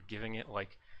started giving it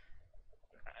like,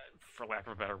 for lack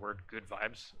of a better word, good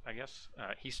vibes, I guess.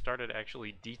 He started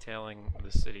actually detailing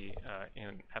the city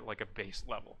at like a base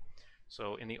level.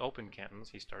 So in the open cantons,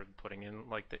 he started putting in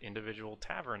like the individual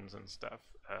taverns and stuff,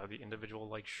 the individual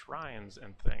like shrines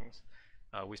and things.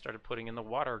 We started putting in the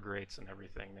water grates and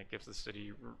everything that gives the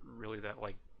city really that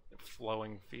like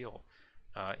flowing feel.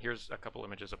 Here's a couple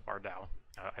images of Bardau.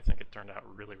 I think it turned out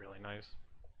really, really nice.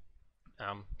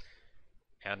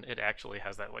 And it actually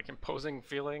has that like imposing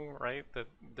feeling, right? That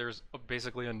there's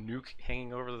basically a nuke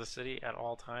hanging over the city at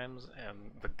all times, and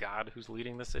the god who's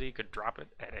leading the city could drop it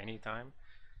at any time.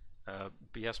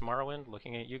 BS Morrowind,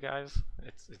 looking at you guys,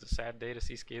 it's a sad day to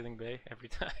see Scathing Bay every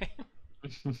time.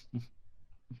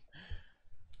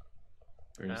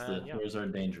 Where's our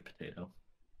danger potato?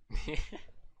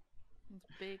 It's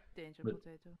big danger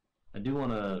potato. I do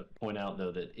want to point out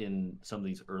though that in some of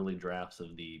these early drafts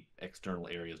of the external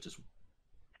areas, just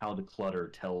how the clutter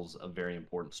tells a very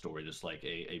important story. Just like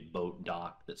a boat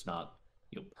dock that's not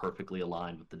perfectly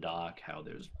aligned with the dock, how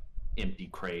there's empty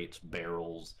crates,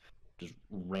 barrels, just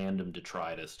random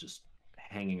detritus just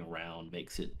hanging around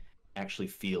makes it actually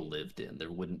feel lived in.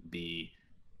 There wouldn't be,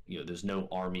 there's no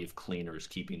army of cleaners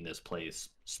keeping this place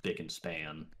spick and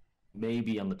span.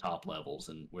 Maybe on the top levels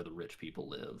and where the rich people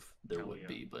live, there would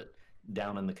be, but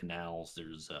down in the canals,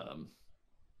 there's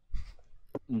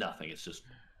nothing. It's just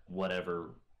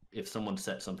whatever. If someone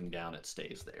sets something down, it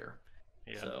stays there.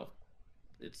 Yeah. So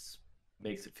it's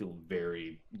makes it feel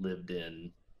very lived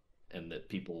in, and that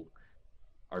people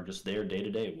are just there day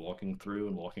to day, walking through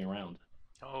and walking around.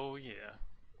 Oh yeah,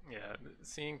 yeah.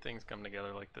 Seeing things come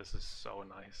together like this is so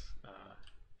nice,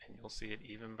 and you'll see it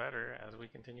even better as we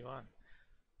continue on.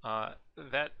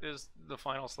 That is the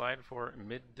final slide for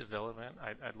mid-development.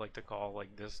 I'd like to call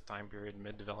like this time period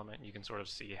mid-development. You can sort of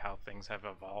see how things have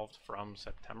evolved from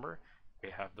September. We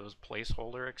have those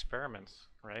placeholder experiments,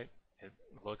 right? It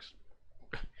looks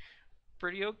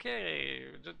pretty okay,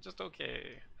 just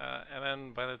okay. And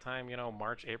then by the time,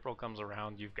 March, April comes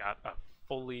around, you've got a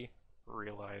fully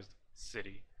realized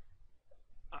city.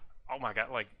 Oh my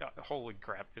God, like, holy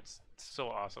crap, it's so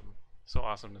awesome. So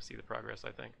awesome to see the progress,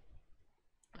 I think.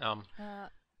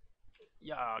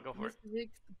 Yeah, go for it.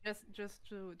 Just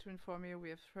to inform you, we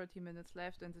have 30 minutes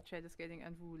left, and the chat is getting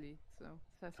unruly. So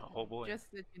oh boy,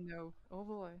 just that you know. Oh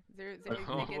boy, they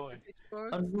boy.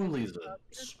 Unruly is a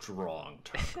strong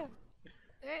term.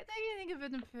 They're getting a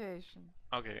bit impatient.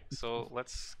 Okay, so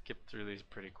let's skip through these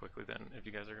pretty quickly then, if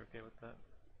you guys are okay with that.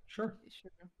 Sure.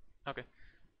 Okay.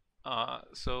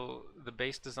 So the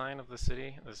base design of the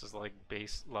city, this is like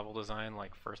base level design,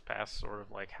 like first pass, sort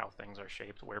of like how things are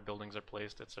shaped, where buildings are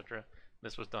placed, etc.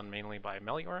 This was done mainly by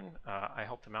Meliorn. I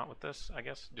helped him out with this, I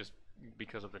guess, just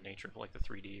because of the nature of like the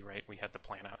 3D, right? We had to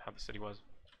plan out how the city was.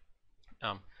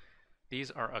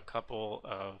 These are a couple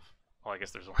of, well, I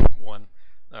guess there's one.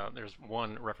 There's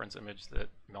one reference image that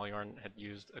Meliorn had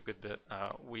used a good bit.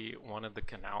 We wanted the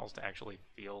canals to actually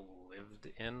feel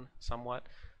lived in somewhat.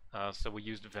 So we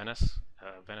used Venice,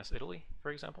 Italy,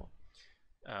 for example.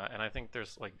 And I think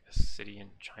there's like a city in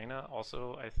China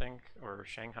also, I think, or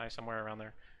Shanghai, somewhere around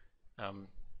there,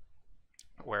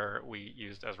 where we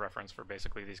used as reference for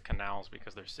basically these canals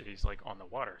because they're cities like on the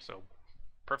water. So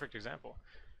perfect example.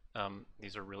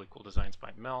 These are really cool designs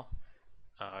by Mel.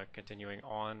 Continuing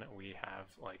on, we have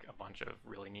like a bunch of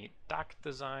really neat dock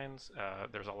designs.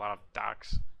 There's a lot of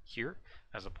docks here,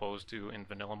 as opposed to in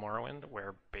vanilla Morrowind,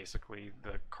 where basically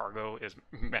the cargo is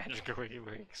magically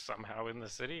like somehow in the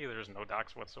city. There's no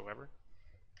docks whatsoever.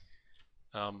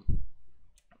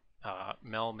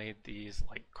 Mel made these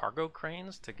like cargo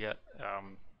cranes to get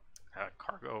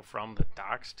cargo from the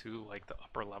docks to like the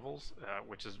upper levels,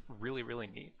 which is really, really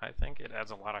neat. I think it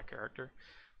adds a lot of character.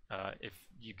 If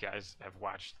you guys have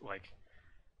watched like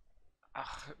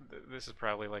this is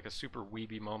probably like a super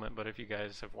weeby moment, but if you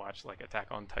guys have watched like Attack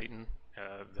on Titan,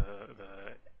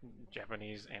 the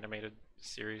Japanese animated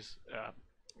series,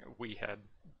 we had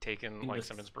taken like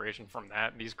some inspiration from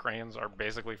that. These cranes are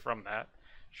basically from that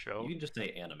show. You can just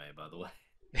say anime, by the way.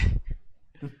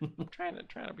 I'm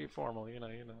trying to be formal, you know.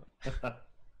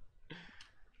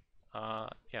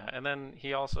 Yeah, and then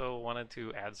he also wanted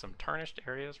to add some tarnished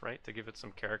areas, right, to give it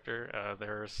some character.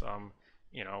 There are some,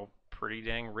 pretty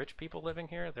dang rich people living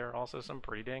here. There are also some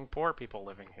pretty dang poor people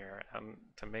living here, and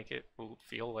to make it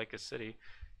feel like a city,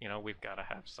 we've got to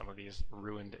have some of these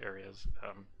ruined areas.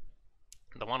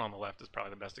 The one on the left is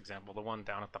probably the best example. The one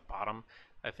down at the bottom,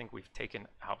 I think we've taken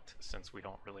out since we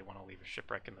don't really want to leave a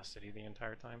shipwreck in the city the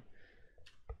entire time.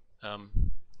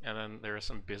 And then there are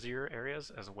some busier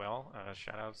areas as well.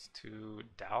 Shout outs to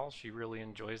Dal. She really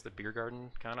enjoys the beer garden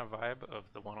kind of vibe of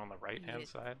the one on the right hand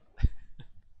side.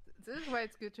 This is why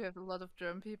it's good to have a lot of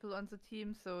German people on the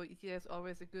team, so there's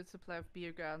always a good supply of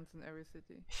beer gardens in every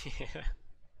city. Yeah,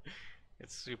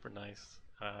 it's super nice.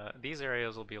 These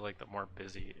areas will be like the more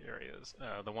busy areas.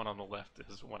 The one on the left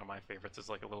is one of my favorites. It's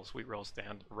like a little sweet roll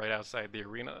stand right outside the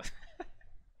arena.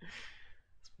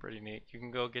 It's pretty neat. You can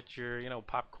go get your,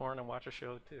 popcorn and watch a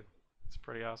show too. It's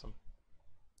pretty awesome.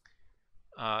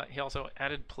 He also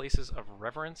added places of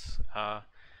reverence.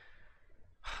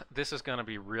 This is going to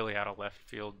be really out of left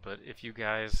field, but if you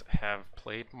guys have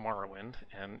played Morrowind,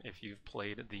 and if you've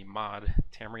played the mod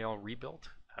Tamriel Rebuilt,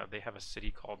 they have a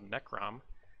city called Necrom.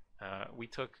 We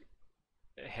took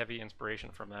heavy inspiration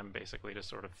from them basically to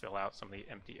sort of fill out some of the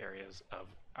empty areas of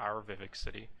our Vivec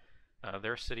City.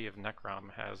 Their city of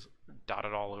Necrom has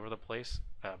dotted all over the place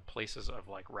places of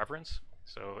like reverence.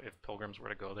 So if pilgrims were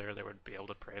to go there, they would be able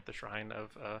to pray at the shrine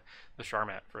of the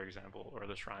Sharmat, for example, or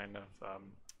the shrine of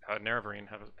Nerevarine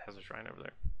has a shrine over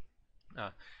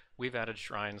there. We've added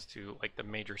shrines to like the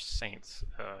major saints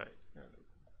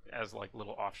as like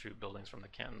little offshoot buildings from the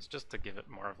cantons, just to give it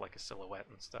more of like a silhouette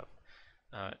and stuff.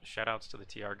 Shout outs to the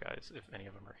TR guys if any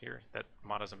of them are here. That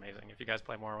mod is amazing. If you guys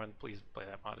play Morrowind, please play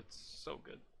that mod. It's so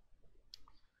good.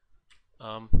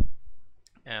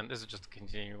 And this is just to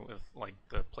continue with like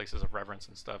the places of reverence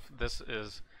and stuff. This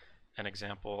is an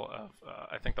example of,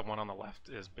 I think the one on the left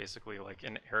is basically like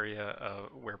an area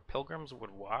where pilgrims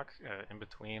would walk in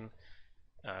between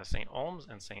St. Olms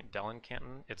and St. Dellen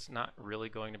Canton. It's not really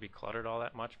going to be cluttered all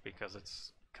that much because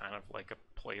it's kind of like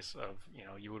a place of,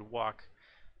 you would walk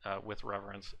with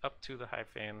reverence up to the High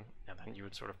Fane, and then you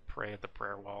would sort of pray at the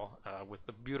prayer wall with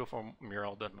the beautiful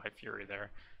mural done by Fury there.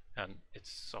 And it's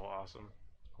so awesome.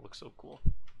 It looks so cool.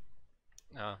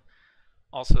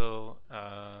 Also,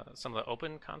 some of the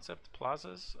open concept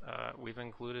plazas, we've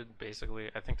included basically,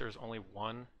 I think there's only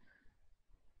one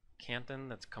canton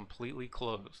that's completely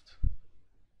closed.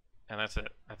 And that's it.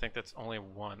 I think that's only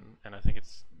one, and I think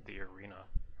it's the arena,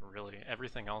 really.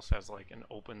 Everything else has like an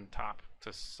open top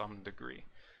to some degree.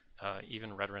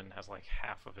 Even Redrin has like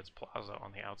half of its plaza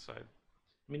on the outside.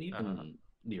 I mean, even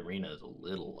the arena is a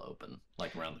little open,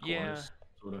 like around the corners,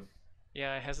 sort of.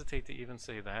 Yeah, I hesitate to even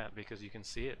say that because you can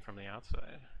see it from the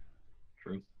outside.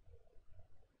 True.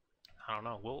 I don't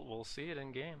know. We'll see it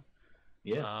in game.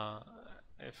 Yeah.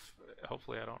 If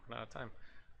hopefully I don't run out of time.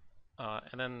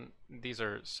 And then these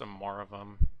are some more of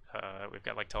them. We've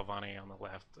got like Telvanni on the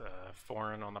left,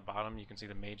 Foreign on the bottom. You can see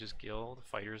the Mages Guild,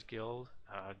 Fighters Guild,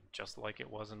 just like it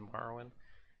was in Morrowind.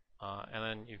 And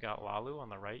then you've got Lalu on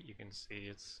the right. You can see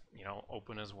it's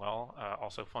open as well.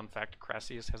 Also, fun fact: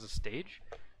 Crassius has a stage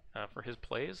for his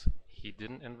plays. He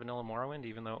didn't in Vanilla Morrowind,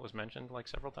 even though it was mentioned like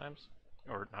several times,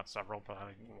 or not several, but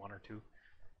one or two.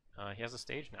 He has a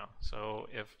stage now. So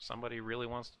if somebody really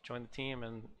wants to join the team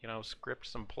and script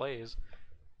some plays,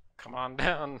 come on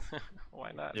down.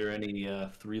 Why not? Are there any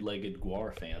three-legged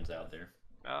Guar fans out there?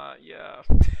 Yeah.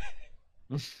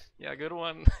 Yeah, good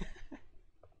one.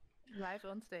 Live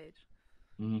on stage.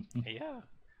 Yeah.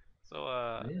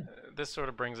 So this sort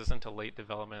of brings us into late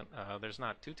development. There's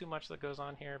not too much that goes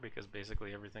on here because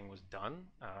basically everything was done.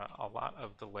 A lot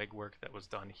of the legwork that was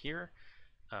done here,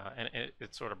 and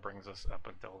it sort of brings us up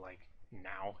until like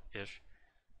now-ish.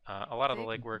 A lot of the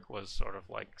Sick. legwork was sort of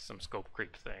like some scope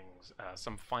creep things,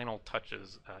 some final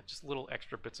touches, just little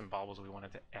extra bits and bobbles we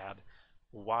wanted to add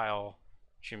while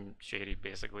Chim Shady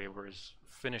basically was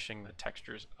finishing the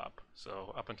textures up.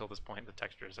 So up until this point, the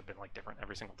textures have been like different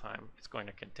every single time. It's going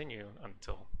to continue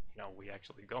until we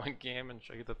actually go in game and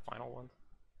show you the final ones.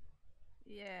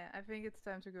 Yeah, I think it's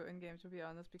time to go in game, to be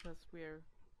honest, because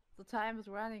the time is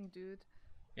running, dude.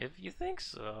 If you think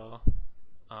so.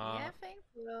 Yeah, I think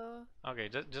so. Okay,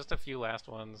 just a few last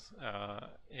ones.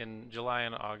 In July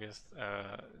and August,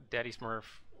 Daddy Smurf,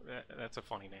 that's a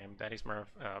funny name, Daddy Smurf,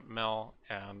 Mel,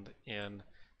 and in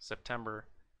September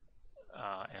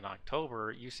and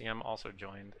October, UCM also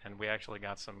joined, and we actually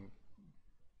got some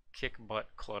kick butt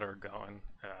clutter going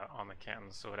on the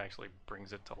cannons, so it actually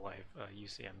brings it to life.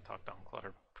 UCM talked on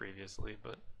clutter previously,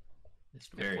 but It's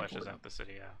it very fleshes important. out the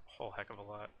city a whole heck of a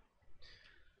lot.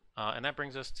 And that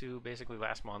brings us to basically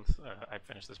last month. I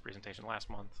finished this presentation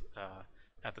last month.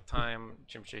 At the time,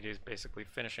 Jim Shady is basically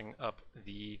finishing up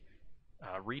the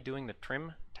redoing the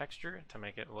trim texture to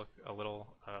make it look a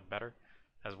little better,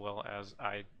 as well as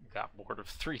I got bored of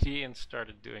 3D and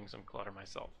started doing some clutter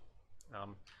myself.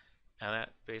 And that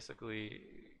basically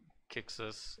kicks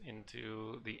us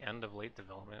into the end of late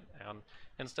development. And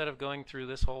instead of going through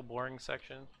this whole boring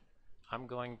section, I'm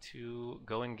going to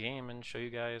go in game and show you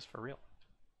guys for real.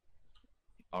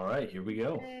 All right, here we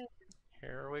go. Yeah,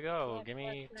 Here we go. yeah, Give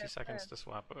me yeah, 2 seconds yeah. to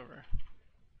swap over.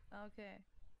 Okay.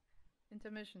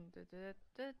 Intermission. Da.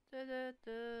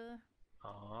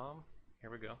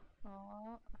 Here we go.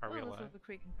 Oh, Are we this alive? was a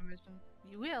quick intermission.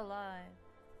 We are alive.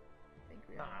 I think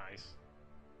we are. Nice.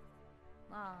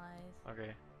 Nice.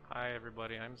 Okay. Hi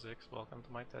everybody, I'm Zix. Welcome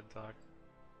to my TED Talk.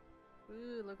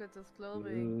 Ooh, look at this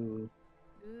clothing. Ooh.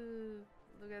 Ooh,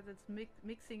 look at its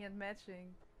mixing and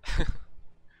matching.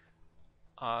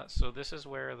 So this is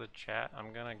where the chat,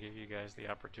 I'm gonna give you guys the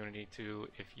opportunity to,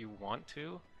 if you want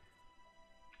to,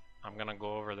 I'm gonna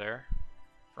go over there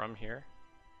from here.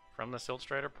 From the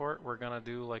Siltstrider port, we're gonna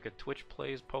do like a Twitch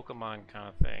plays Pokemon kind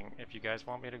of thing. If you guys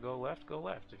want me to go left, go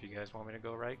left. If you guys want me to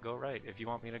go right, go right. If you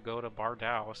want me to go to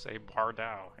Bardao, say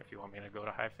Bardao. If you want me to go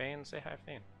to Hyphane, say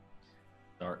Hyphane.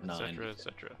 Start 9. Etc.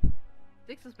 etc.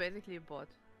 Zix is basically a bot.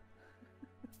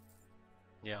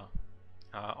 Yeah.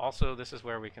 Also, this is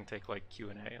where we can take like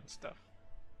Q&A and stuff.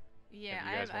 Yeah,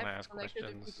 you guys wanna I've ask collected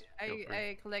questions, feel free.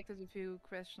 I collected a few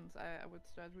questions. I would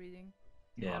start reading.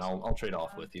 Yeah, and Awesome. I'll trade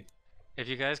off with you. If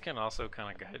you guys can also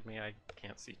kind of guide me, I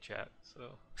can't see chat,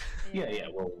 so. Yeah,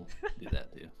 we'll do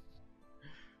that too.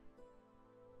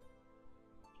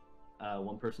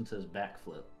 One person says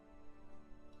backflip.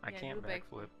 I Yeah, can't do a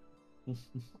backflip. backflip.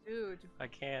 Dude. I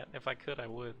can't. If I could, I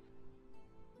would.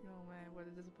 Oh man, what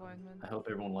a disappointment. I hope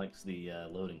everyone likes the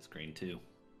loading screen too.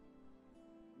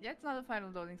 Yeah, it's not a final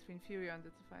loading screen. Furion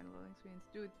did the final loading screens.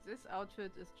 Dude, this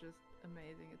outfit is just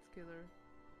amazing. It's killer.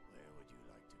 Where would you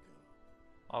like to go?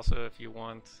 Also, if you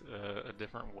want a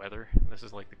different weather, this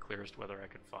is like the clearest weather I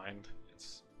could find.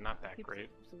 It's not that Keeps great,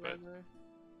 the but weather.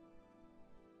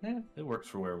 Yeah, it works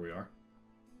for where we are.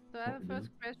 So I have a What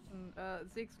first question.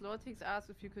 Zix Lortix asked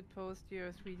if you could post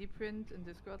your 3D print in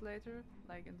Discord later,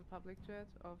 like in the public chat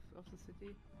of the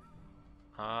city.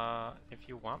 if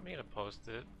you want me to post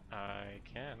it, I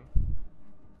can.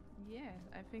 Yeah,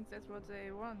 I think that's what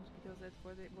they want, because that's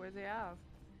where they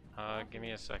asked. Give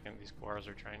me a second. These squars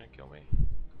are trying to kill me.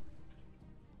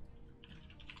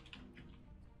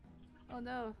 Oh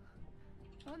no.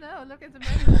 Oh no, look at the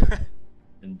menu.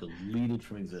 And deleted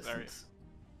from existence.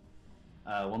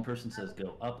 One person says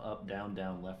go up,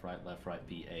 down, left, right,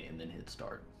 BA, and then hit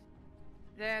start.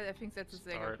 Yeah, I think that's the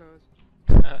Sega Start.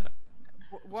 code.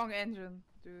 Wrong engine,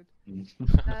 dude.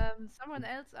 Someone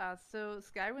else asked, so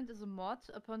Skywind is a mod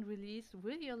upon release.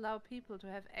 Will you allow people to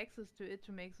have access to it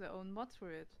to make their own mods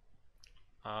for it?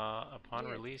 Upon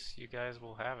Yes. release, you guys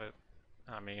will have it.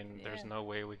 I mean, there's Yeah. no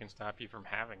way we can stop you from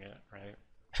having it, right?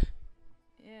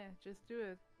 Yeah, just do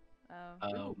it.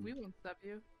 We won't stop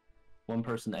you. One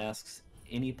person asks,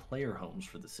 any player homes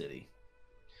for the city?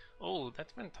 Oh,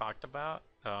 that's been talked about.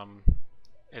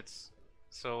 It's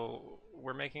so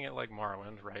we're making it like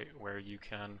Morrowind, right? Where you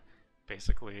can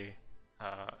basically,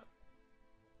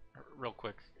 real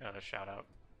quick, shout out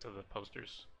to the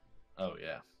posters. Oh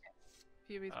yeah.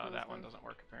 Fury's That one posters. doesn't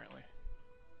work apparently.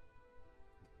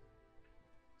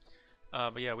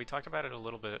 But yeah, we talked about it a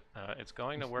little bit. It's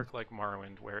going to work like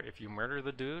Morrowind, where if you murder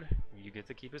the dude, you get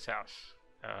to keep his house.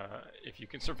 If you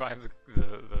can survive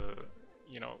the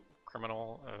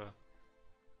criminal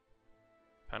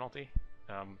penalty.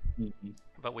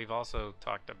 But we've also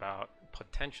talked about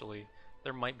potentially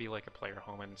there might be like a player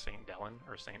home in St. Dellen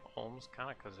or St. Holmes, kind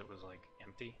of because it was like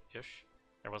empty-ish.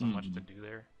 There wasn't much to do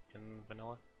there in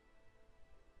vanilla.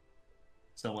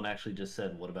 Someone actually just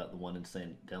said, "What about the one in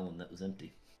St. Dellen that was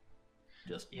empty?"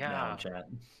 Just now Yeah. in chat.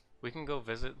 We can go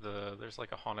visit there's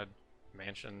like a haunted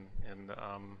mansion in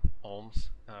Olms.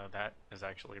 That is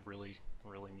actually really,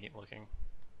 really neat looking.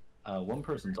 One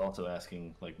person's also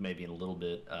asking, like maybe in a little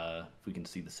bit, if we can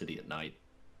see the city at night.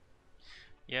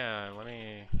 Yeah, let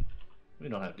me... We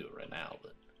don't have to do it right now,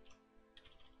 but...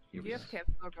 Here we You go. have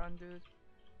caps lock on, dude.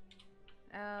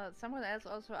 Someone else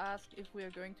also asked if we are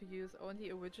going to use only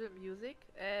original music,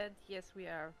 and yes, we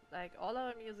are. Like, all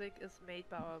our music is made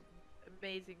by our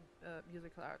amazing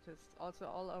musical artists. Also,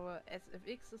 all our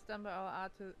SFX is done by our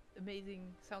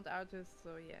amazing sound artists.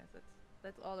 So yeah,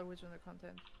 that's all original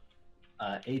content.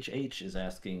 HH is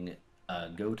asking,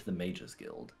 go to the Mages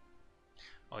Guild.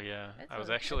 Oh yeah, That's I was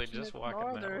an actually just affectionate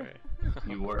walking order. that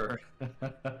way. You were.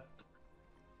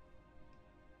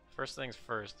 First things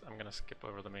first, I'm gonna skip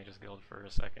over the Mages Guild for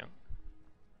a second.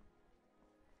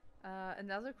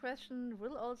 Another question,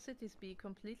 will all cities be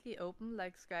completely open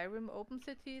like Skyrim open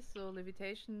cities, so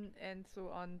levitation and so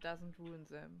on doesn't ruin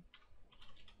them?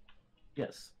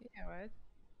 Yes. Yeah, right?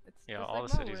 It's Yeah, just all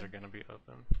like the cities Morrowind. are gonna be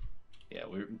open. Yeah,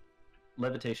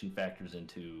 levitation factors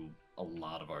into a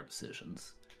lot of our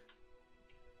decisions.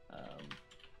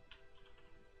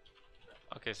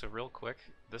 Okay, so real quick,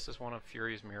 this is one of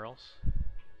Fury's murals.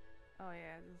 Oh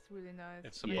yeah, it's really nice.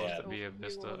 It's Nice supposed to be a overview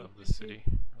vista of of the city.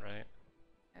 city, right?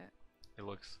 Yeah. It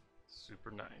looks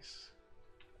super nice.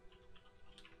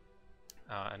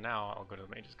 And now I'll go to the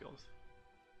Mages Guild.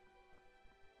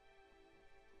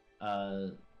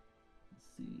 Let's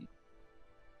see.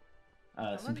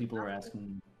 Some Someone people are asked-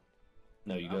 asking...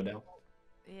 No, you go now?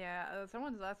 Yeah,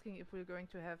 someone's asking if we're going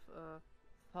to have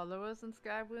followers in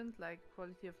Skywind, like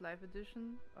Quality of Life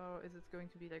Edition, or is it going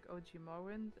to be like OG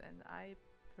Morrowind? And I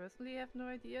personally have no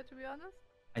idea, to be honest.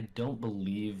 I don't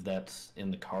believe that's in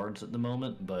the cards at the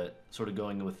moment, but sort of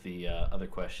going with the other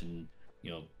question,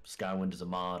 Skywind is a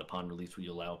mod. Upon release, will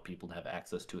you allow people to have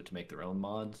access to it to make their own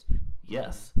mods?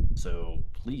 Yes. So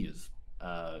please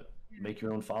make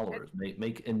your own followers.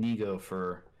 Make Inigo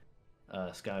for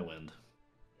Skywind.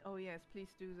 Oh yes, please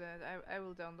do that. I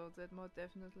will download that mod,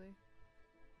 definitely.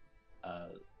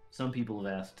 Some people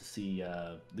have asked to see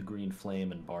the Green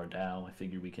Flame and Bardau. I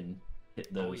figure we can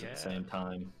hit those at the same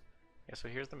time. Yeah, so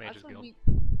here's the Mages Also, Guild.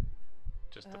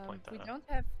 Just to point that we out.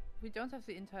 don't have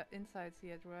the insides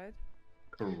yet, right?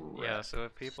 Correct. Yeah, so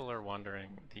if people are wondering,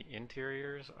 the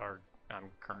interiors I'm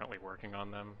currently working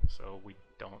on them, so we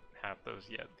don't have those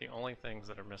yet. The only things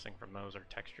that are missing from those are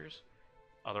textures.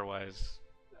 Otherwise,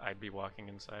 I'd be walking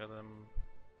inside of them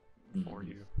for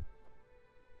you.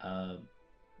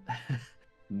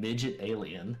 Midget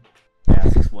Alien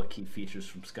asks what key features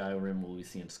from Skyrim will we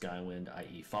see in Skywind,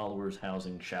 i.e. followers,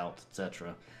 housing, shouts,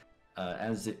 etc.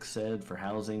 As Zick said, for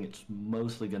housing, it's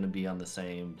mostly going to be on the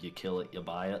same you kill it, you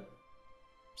buy it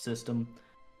system.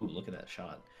 Ooh, look at that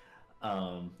shot.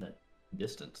 That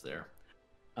distance there.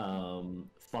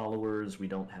 Followers, we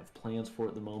don't have plans for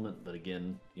at the moment, but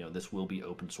again, this will be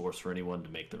open source for anyone to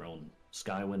make their own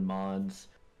Skywind mods.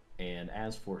 And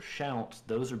as for shouts,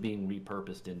 those are being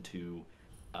repurposed into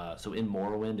so in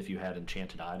Morrowind, if you had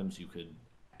enchanted items, you could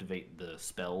activate the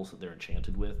spells that they're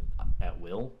enchanted with at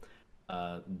will.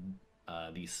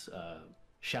 These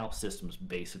shout systems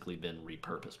basically been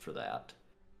repurposed for that.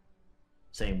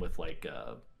 Same with like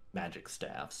magic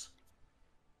staffs.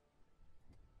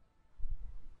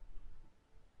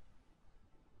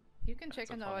 You can check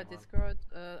That's a in our funny one. Discord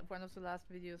one of the last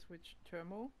videos which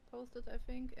Termo posted, I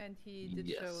think, and he did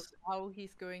show Yes. how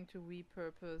he's going to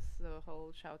repurpose the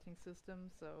whole shouting system,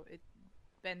 so it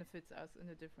benefits us in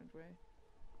a different way.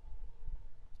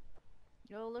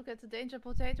 Yo, look at the danger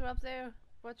potato up there!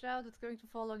 Watch out, it's going to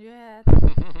fall on your head!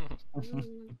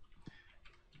 Ooh,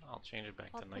 I'll change it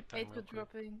back hot to nighttime potato real quick.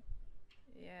 dropping.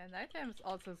 Yeah, nighttime is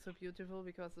also so beautiful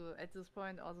because at this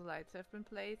point all the lights have been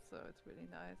placed, so it's really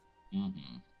nice.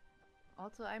 Mm-hmm.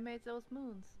 Also, I made those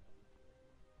moons.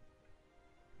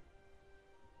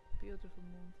 Beautiful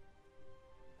moons.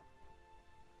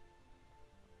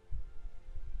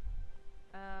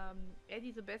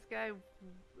 Eddie, the best guy,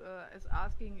 is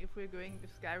asking if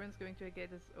Skyrim's going to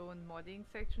get its own modding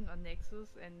section on Nexus,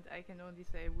 and I can only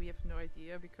say we have no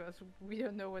idea because we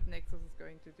don't know what Nexus is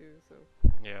going to do. So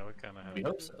Yeah, we kind of have We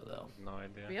hope so, though. no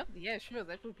idea. yeah, sure,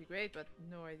 that would be great, but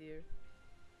no idea.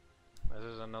 This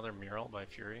is another mural by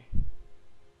Fury.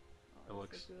 Oh,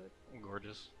 It that's so looks good.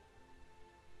 gorgeous.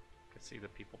 You can see the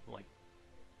people like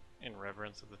in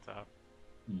reverence at the top.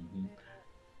 Mm-hmm.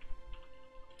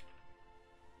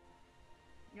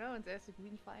 Oh, and there's a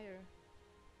green fire.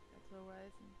 That's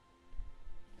horizon.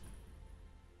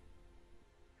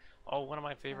 Oh, one of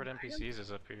my favorite I don't NPCs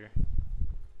is up here.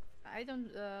 I don't,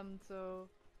 so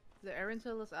the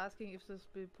Arentil is asking if this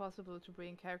will be possible to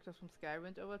bring characters from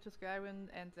Skywind over to Skywind,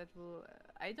 and that will,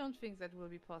 I don't think that will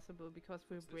be possible because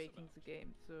we're breaking the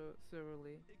game so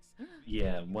thoroughly.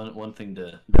 Yeah, one thing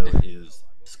to note is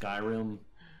Skyrim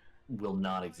will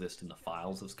not exist in the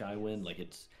files of Skywind. Like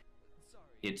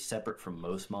it's separate from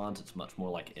most mods. It's much more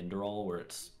like Enderall, where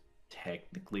it's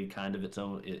technically kind of its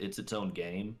own. It's its own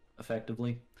game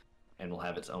effectively, and will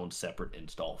have its own separate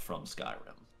install from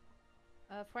Skyrim.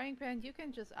 Frying Pan, you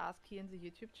can just ask here in the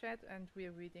YouTube chat, and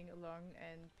we're reading along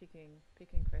and picking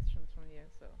questions from here.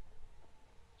 So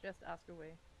just ask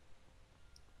away.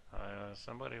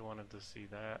 Somebody wanted to see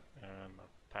that and the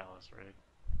palace raid.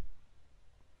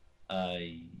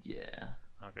 Yeah.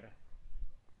 Okay.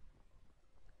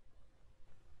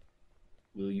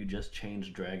 Will you just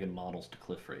change dragon models to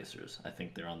cliff racers? I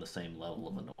think they're on the same level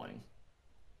of annoying.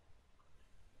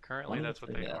 Currently, Why that's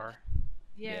would what they they do that? are.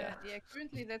 Yeah,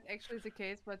 currently that's actually the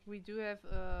case, but we do have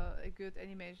a good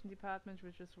animation department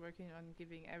which is working on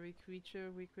giving every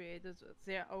creature we created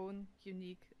their own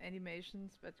unique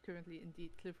animations, but currently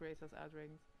indeed cliff racers are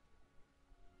dragons.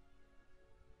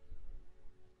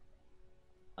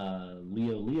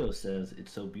 Leo says,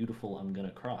 it's so beautiful I'm gonna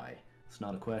cry. It's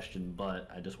not a question, but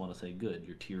I just want to say good,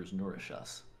 your tears nourish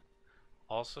us.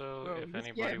 Also, Whoa, if this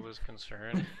anybody game. was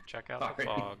concerned, check out the Sorry.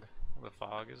 fog. The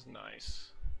fog is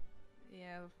nice.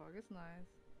 Yeah, the fog is nice.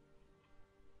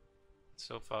 It's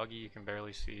so foggy you can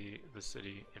barely see the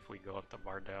city if we go up to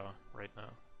Bardau right now.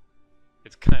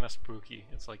 It's kind of spooky.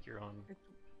 It's like you're on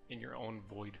in your own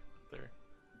void up there.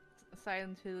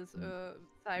 Silent Hills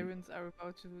sirens are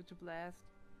about to blast.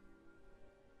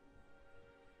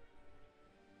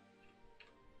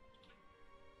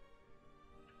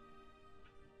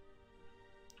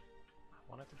 I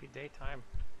want it to be daytime.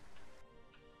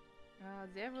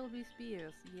 There will be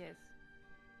spears, yes.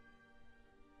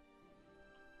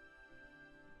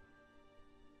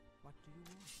 What do you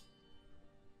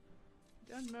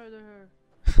want? Don't murder her.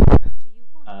 What do you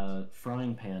want?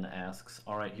 Frying Pan asks,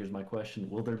 alright, here's my question.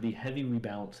 Will there be heavy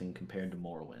rebalancing compared to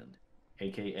Morrowind?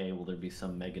 AKA, will there be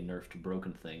some mega nerf to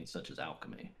broken things such as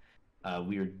alchemy?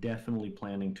 We are definitely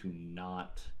planning to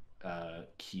not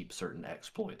keep certain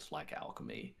exploits like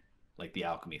alchemy, like the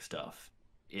alchemy stuff,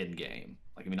 in game.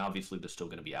 Like, I mean, obviously there's still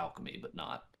going to be alchemy, but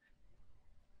not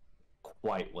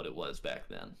quite what it was back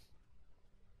then.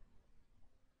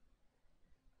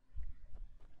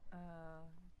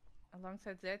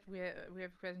 Alongside that, we have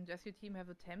a question. Does your team have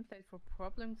a template for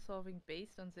problem solving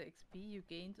based on the XP you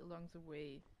gained along the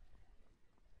way?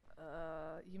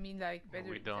 You mean like better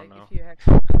We don't like know. if you have?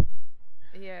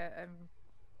 Yeah.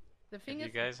 The thing If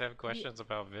is, you guys have questions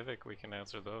about Vivec, we can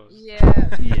answer those. yeah.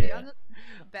 To be Yeah. honest,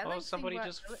 Oh, balancing somebody wi-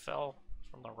 just fell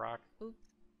from the rock. Oops.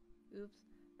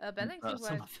 Balancing wise,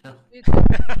 Some of them.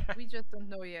 we just don't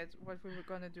know yet what we were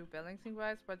gonna do balancing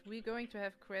wise, but we're going to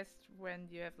have quests when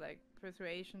you have like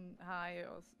persuasion high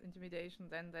or intimidation,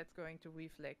 then that's going to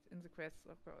reflect in the quests,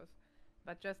 of course.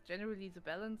 But just generally the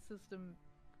balance system,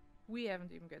 we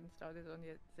haven't even gotten started on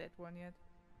that one yet.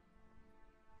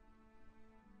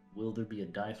 Will there be a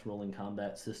dice rolling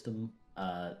combat system?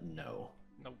 No.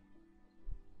 Nope.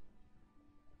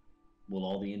 Will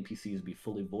all the NPCs be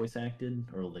fully voice acted,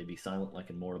 or will they be silent like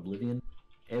in More Oblivion?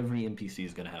 Every NPC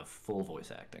is going to have full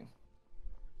voice acting.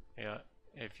 Yeah,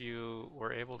 if you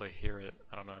were able to hear it,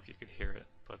 I don't know if you could hear it,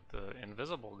 but the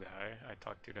invisible guy I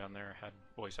talked to down there had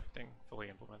voice acting fully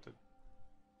implemented.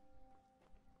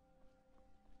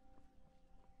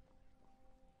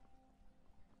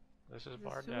 This is The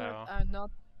sewers Bardau. are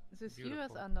not. The sewers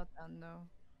Beautiful. are not done,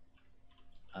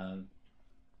 no.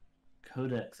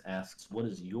 Codex asks, what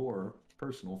is your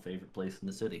personal favorite place in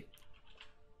the city?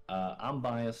 I'm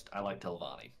biased. I like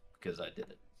Telvanni, because I did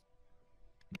it.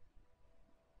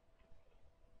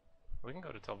 We can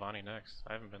go to Telvanni next.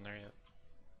 I haven't been there yet.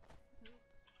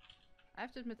 I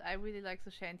have to admit, I really like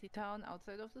the shanty town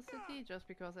outside of the city, just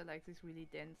because I like these really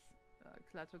dense,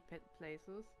 cluttered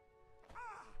places.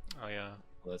 Oh yeah.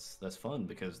 Well, that's fun,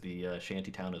 because the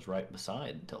shanty town is right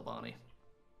beside Telvanni.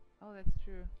 Oh, that's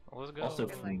true. Well, let's go. Also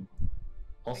can, from like,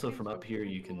 also I can from up throw here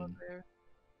you people can up there.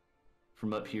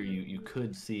 from up here you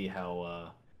could see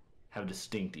how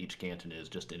distinct each canton is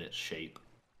just in its shape.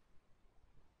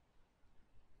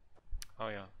 Oh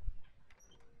yeah.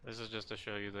 This is just to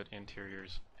show you that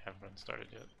interiors haven't been started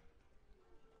yet.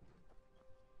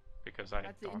 Because I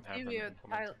But the don't have them interior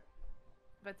implemented. tile,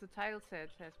 but the tile set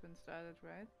has been started,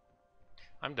 right?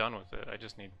 I'm done with it. I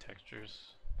just need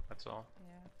textures. That's all.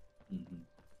 Yeah. Mm-hmm.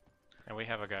 And we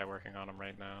have a guy working on them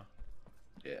right now.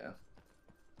 Yeah.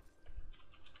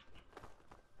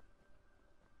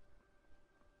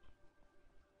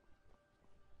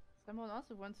 Someone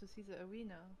also wants to see the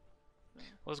arena. So.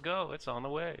 Let's go. It's on the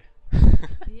way.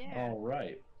 Yeah. All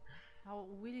right. How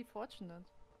really fortunate.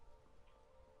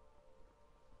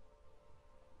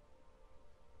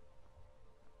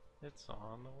 It's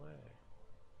on the way.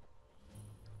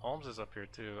 Holmes is up here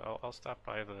too. I'll stop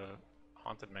by the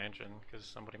Haunted Mansion because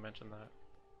somebody mentioned that.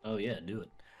 Oh yeah, do it.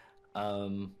 A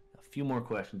few more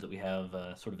questions that we have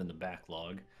sort of in the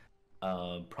backlog.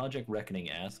 Project Reckoning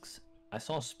asks, I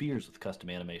saw spears with custom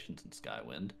animations in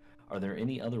Skywind. Are there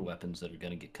any other weapons that are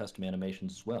going to get custom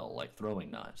animations as well, like throwing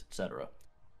knives, etc.?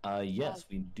 Yes,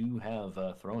 we do have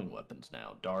throwing weapons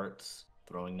now. Darts,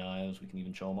 throwing knives, we can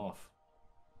even show them off.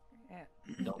 Yeah.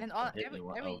 Don't, And all, don't hit me.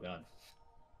 Oh god.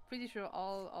 Pretty sure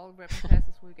all weapon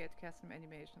classes will get custom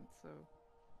animations, so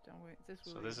don't worry. This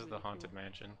will So be this is the really Haunted cool.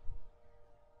 Mansion.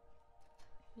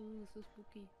 Ooh, so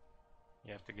spooky.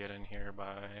 You have to get in here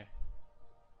by...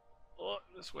 Oh,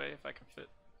 this way if I can fit.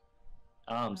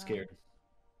 I'm scared.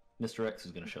 Mr. X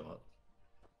is going to show up.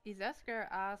 Isasker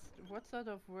asked, what sort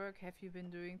of work have you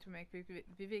been doing to make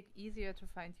Vivec easier to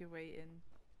find your way in?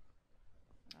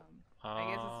 I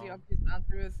guess it's the obvious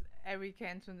answer is every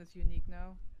canton is unique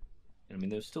now. I mean,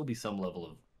 there'll still be some level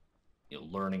of,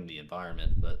 learning the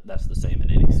environment, but that's the same in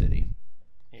any city.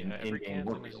 Yeah, every in-game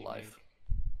or canton is real unique. life.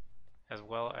 As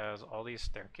well as all these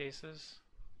staircases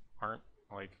aren't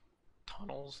like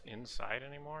tunnels inside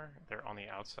anymore. They're on the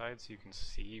outside, so you can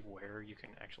see where you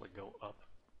can actually go up.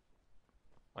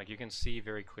 Like you can see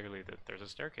very clearly that there's a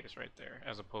staircase right there,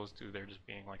 as opposed to there just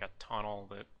being like a tunnel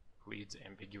that leads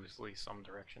ambiguously some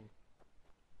direction.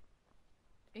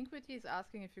 Inquity is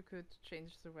asking if you could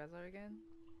change the weather again.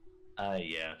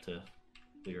 Yeah, to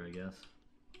clear, I guess.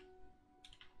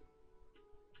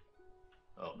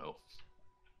 Oh no.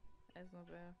 That's not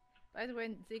bad. By the way,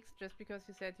 Zix, just because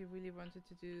you said you really wanted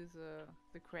to do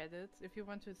the credits, if you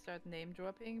want to start name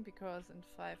dropping, because in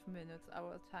 5 minutes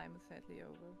our time is sadly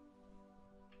over.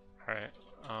 Alright,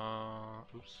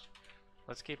 oops.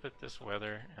 Let's keep it this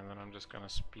weather, and then I'm just gonna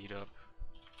speed up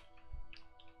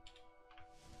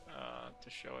to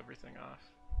show everything off.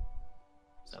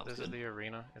 So Sounds this good. is the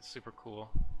arena. It's super cool.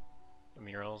 The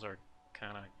murals are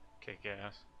kind of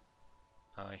kick-ass.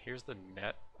 Here's the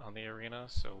net on the arena,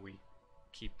 so we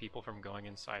keep people from going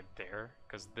inside there,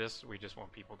 because this we just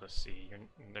want people to see.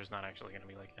 There's not actually going to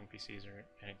be like NPCs or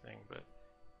anything, but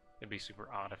it'd be super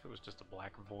odd if it was just a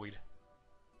black void.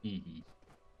 Mm-hmm.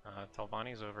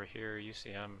 Talvani's over here,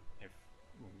 UCM, if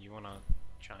you want to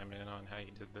chime in on how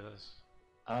you did this.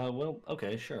 Well,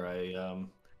 okay, sure.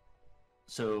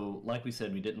 So, like we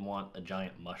said, we didn't want a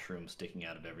giant mushroom sticking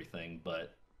out of everything,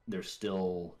 but there's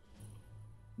still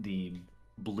the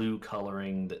blue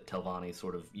coloring that Telvanni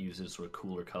sort of uses, sort of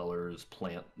cooler colors,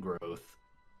 plant growth,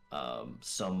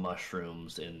 some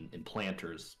mushrooms and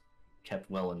planters kept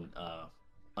well in,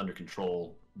 under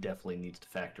control, definitely needs to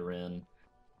factor in.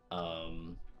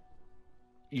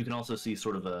 You can also see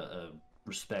sort of a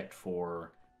respect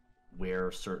for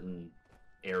where certain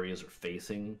areas are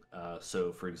facing.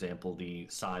 So, for example, the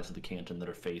sides of the canton that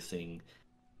are facing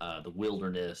the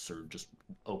wilderness or just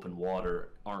open water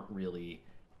aren't really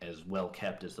as well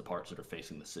kept as the parts that are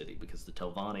facing the city, because the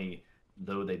Telvanni,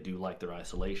 though they do like their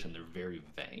isolation, they're very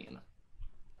vain.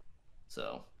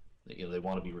 So, they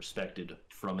want to be respected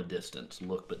from a distance,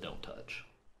 look but don't touch.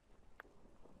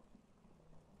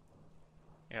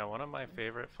 Yeah, one of my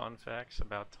favorite fun facts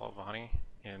about Talvani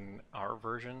in our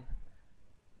version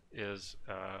is,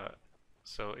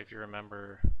 so if you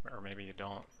remember, or maybe you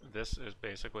don't, this is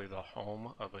basically the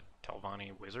home of a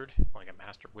Talvani wizard, like a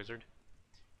master wizard.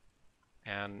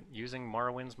 And using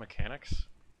Morrowind's mechanics,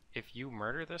 if you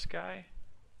murder this guy,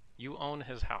 you own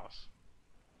his house.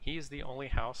 He's the only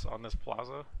house on this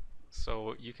plaza,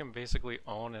 so you can basically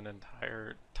own an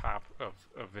entire top of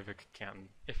Vivec Canton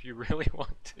if you really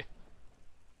want to.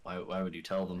 Why would you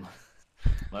tell them?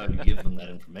 Why would you give them that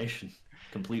information?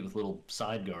 Complete with little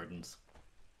side gardens.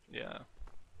 Yeah.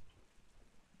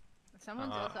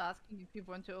 Someone's also asking if you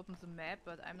want to open the map,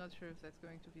 but I'm not sure if that's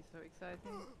going to be so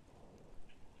exciting.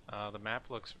 The map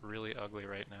looks really ugly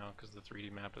right now because the 3D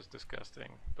map is disgusting,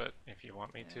 but if you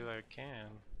want me to, I can.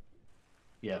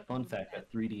 Yeah, fun fact,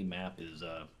 that 3D map is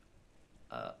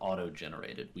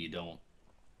auto-generated. We don't,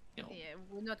 Yeah,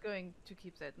 we're not going to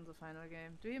keep that in the final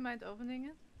game. Do you mind opening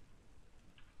it?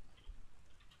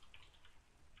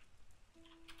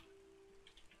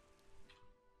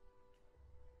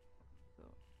 So,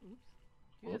 oops.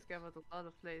 You discovered a lot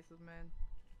of places, man.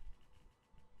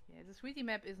 Yeah, the 3D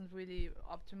map isn't really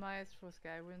optimized for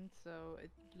Skywind, so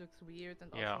it looks weird, and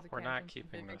Yeah, also the we're not cantons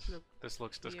keeping Vivec this. look This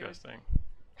looks weird. disgusting.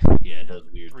 Yeah, it does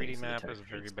weird 3D things to the map is textures.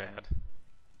 very bad.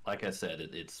 Like I said,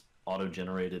 it's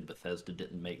auto-generated. Bethesda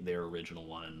didn't make their original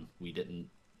one. We didn't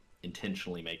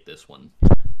intentionally make this one.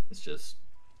 It's just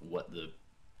what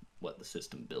the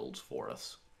system builds for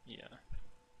us. Yeah.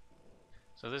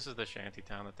 So this is the shanty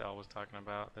town that Dell was talking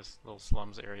about. This little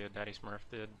slums area Daddy Smurf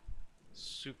did.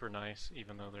 Super nice,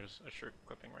 even though there's a shirt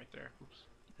clipping right there. Oops.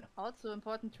 Also,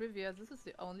 important trivia: this is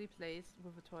the only place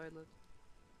with a toilet.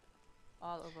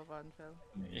 All over Vattenfall.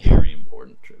 Very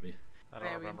important trivia. I don't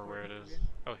Very remember where it important is. trivia.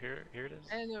 Oh, here it is.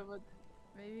 I know, but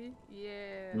maybe?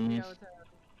 Yeah, Mm. the outer.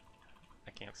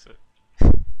 I can't sit.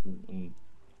 Mm.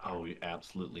 Oh, we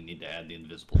absolutely need to add the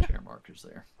invisible chair markers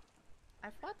there. I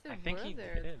thought they I think were he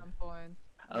there at did. some point.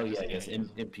 Oh yeah, Yeah, yes, he is.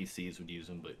 NPCs would use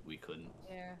them, but we couldn't.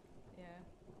 Yeah.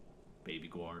 Baby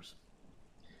guars.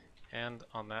 And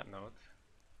on that note,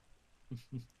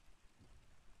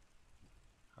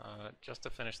 just to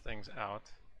finish things out,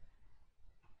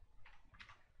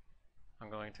 I'm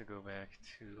going to go back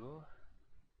to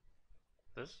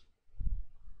this.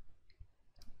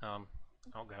 Oh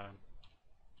god.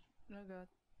 No god.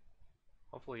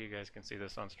 Hopefully you guys can see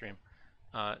this on stream.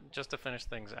 Just to finish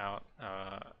things out,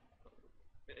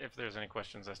 if there's any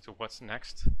questions as to what's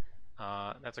next,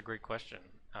 that's a great question.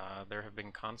 There have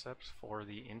been concepts for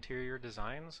the interior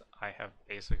designs. I have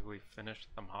basically finished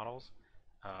the models.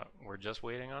 We're just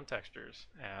waiting on textures,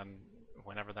 and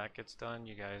whenever that gets done,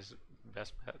 you guys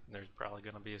best bet there's probably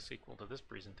going to be a sequel to this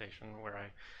presentation where I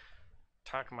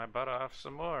talk my butt off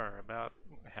some more about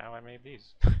how I made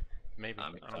these. Maybe.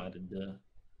 I'm I don't know. excited.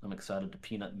 I'm excited to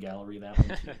peanut gallery that one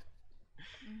too.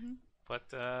 Mm-hmm. But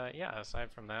yeah,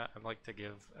 aside from that, I'd like to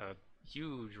give a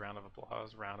huge round of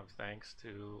applause, round of thanks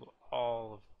to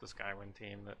all of the Skywind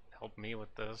team that helped me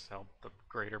with this, helped the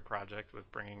greater project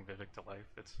with bringing Vivec to life.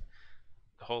 It's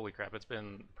holy crap! It's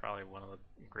been probably one of the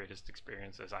greatest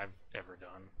experiences I've ever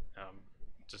done.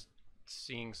 Just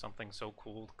seeing something so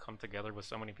cool come together with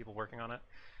so many people working on it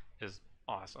is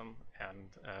awesome. And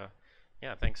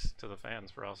yeah, thanks to the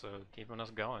fans for also keeping us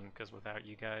going, because without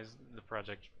you guys, the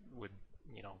project would,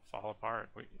 fall apart.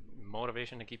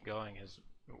 Motivation to keep going is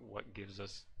what gives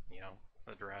us,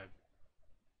 the drive.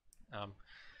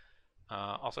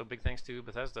 Also, big thanks to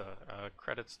Bethesda.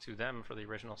 Credits to them for the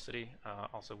original city.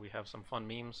 Also, we have some fun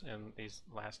memes in these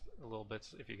last little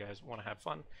bits if you guys want to have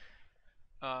fun.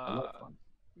 I love fun.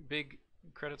 Big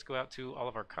credits go out to all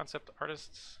of our concept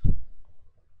artists.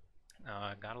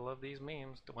 Gotta love these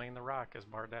memes. Dwayne the Rock as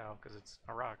Bardal, because it's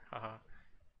a rock. Haha.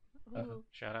 Ooh.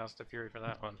 Shout outs to Fury for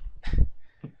that one.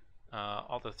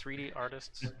 All the 3D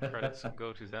artists, credits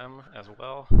go to them as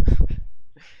well.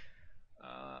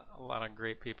 A lot of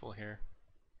great people here.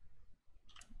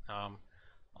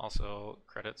 Also,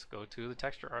 credits go to the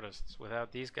texture artists.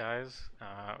 Without these guys,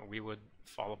 we would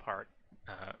fall apart.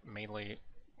 Mainly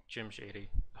Jim Shady.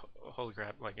 Holy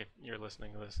crap, like if you're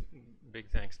listening to this,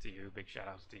 big thanks to you, big shout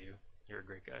outs to you. You're a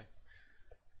great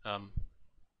guy.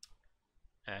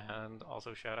 And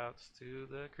also shout outs to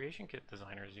the creation kit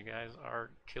designers. You guys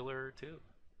are killer too.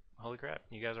 Holy crap,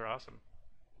 you guys are awesome.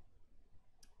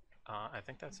 I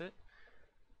think that's it.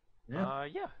 Yeah.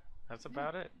 Yeah, that's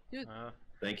about it. Dude.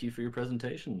 Thank you for your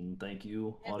presentation. And thank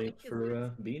you, Yeah, audience, thank you,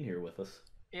 for being here with us.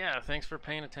 Yeah, thanks for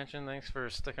paying attention. Thanks for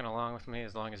sticking along with me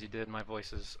as long as you did. My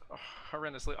voice is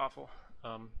horrendously awful.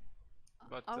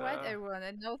 But Alright, everyone,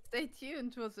 and now stay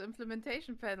tuned towards the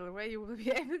implementation panel where you will be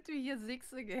able to hear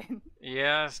Zix again.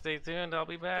 yeah, stay tuned. I'll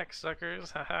be back,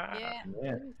 suckers. Haha. Yeah.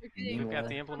 Yeah. Okay. We've got the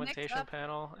Next implementation up.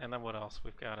 panel, and then what else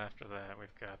we've got after that? We've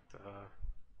got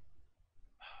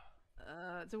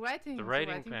The writing. the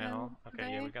writing panel. Okay, yeah,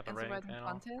 today, we've got the and writing panel.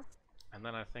 contest. And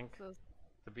then I think So,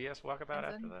 the BS walkabout and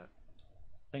after then- that.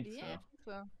 I think yeah,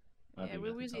 so. so. I Yeah, think we're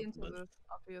that's really on into the list. this,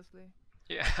 obviously.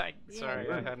 Yeah, sorry,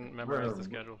 I hadn't memorized the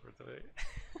schedule for today.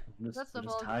 I'm First just of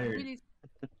all, tired. really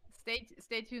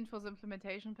stay tuned for the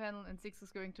implementation panel, and Zix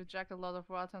is going to jug a lot of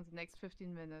water in the next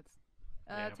 15 minutes.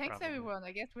 Yeah, Thanks probably. everyone.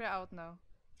 I guess we're out now.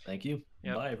 Thank you.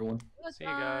 Yep. Bye, everyone. See you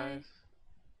guys.